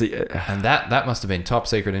 It's And that must have been top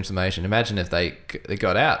secret information. Imagine if they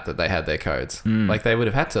got out that they had their codes. Like, they would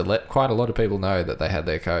have had to let quite a lot of people know that they had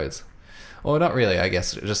their codes. Or not really, I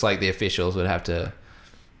guess. Just like the officials would have to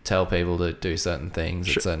tell people to do certain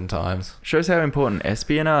things at certain times. shows how important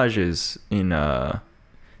espionage is in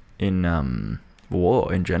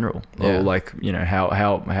war in general, Yeah. or like, you know,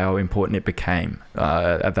 how important it became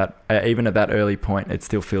at that even at that early point. It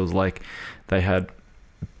still feels like they had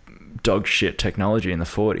dog shit technology in the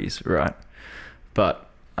 40s, right? But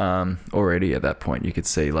already at that point you could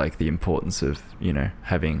see like the importance of, you know,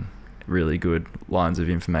 having really good lines of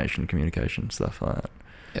information communication, stuff like that.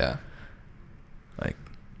 Yeah. Like,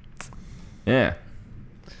 yeah.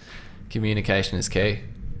 Communication is key.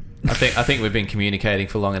 I think we've been communicating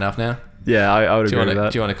for long enough now. Yeah, I would Do you agree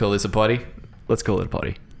with that. want to call this a potty? Let's call it a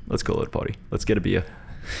potty. Let's get a beer.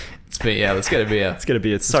 Let's get a beer. It's gonna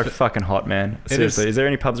be. It's so fucking hot, man. Seriously, is there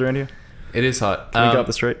any pubs around here? It is hot. Can we go up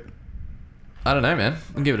the street? I don't know, man.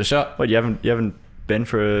 I'll give it a shot. What, you haven't been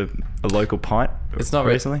for a local pint? It's not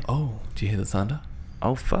recently. Oh, do you hear the thunder?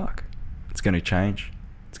 Oh fuck! It's gonna change.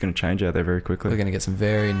 It's gonna change out there very quickly. We're gonna get some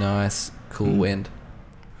very nice, cool wind.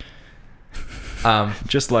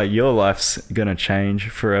 Just like your life's gonna change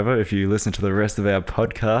forever if you listen to the rest of our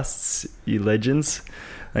podcasts, you legends.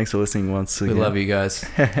 Thanks for listening once We again. love you guys.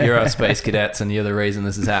 You're our space cadets, and you're the reason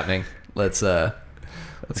this is happening. Let's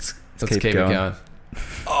keep it going.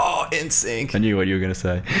 Oh, NSYNC. I knew what you were going to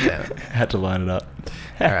say. Damn it. Had to line it up.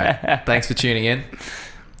 All right. Thanks for tuning in.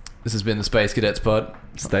 This has been the Space Cadets Pod.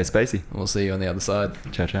 Stay spacey. We'll see you on the other side.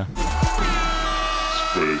 Ciao, ciao.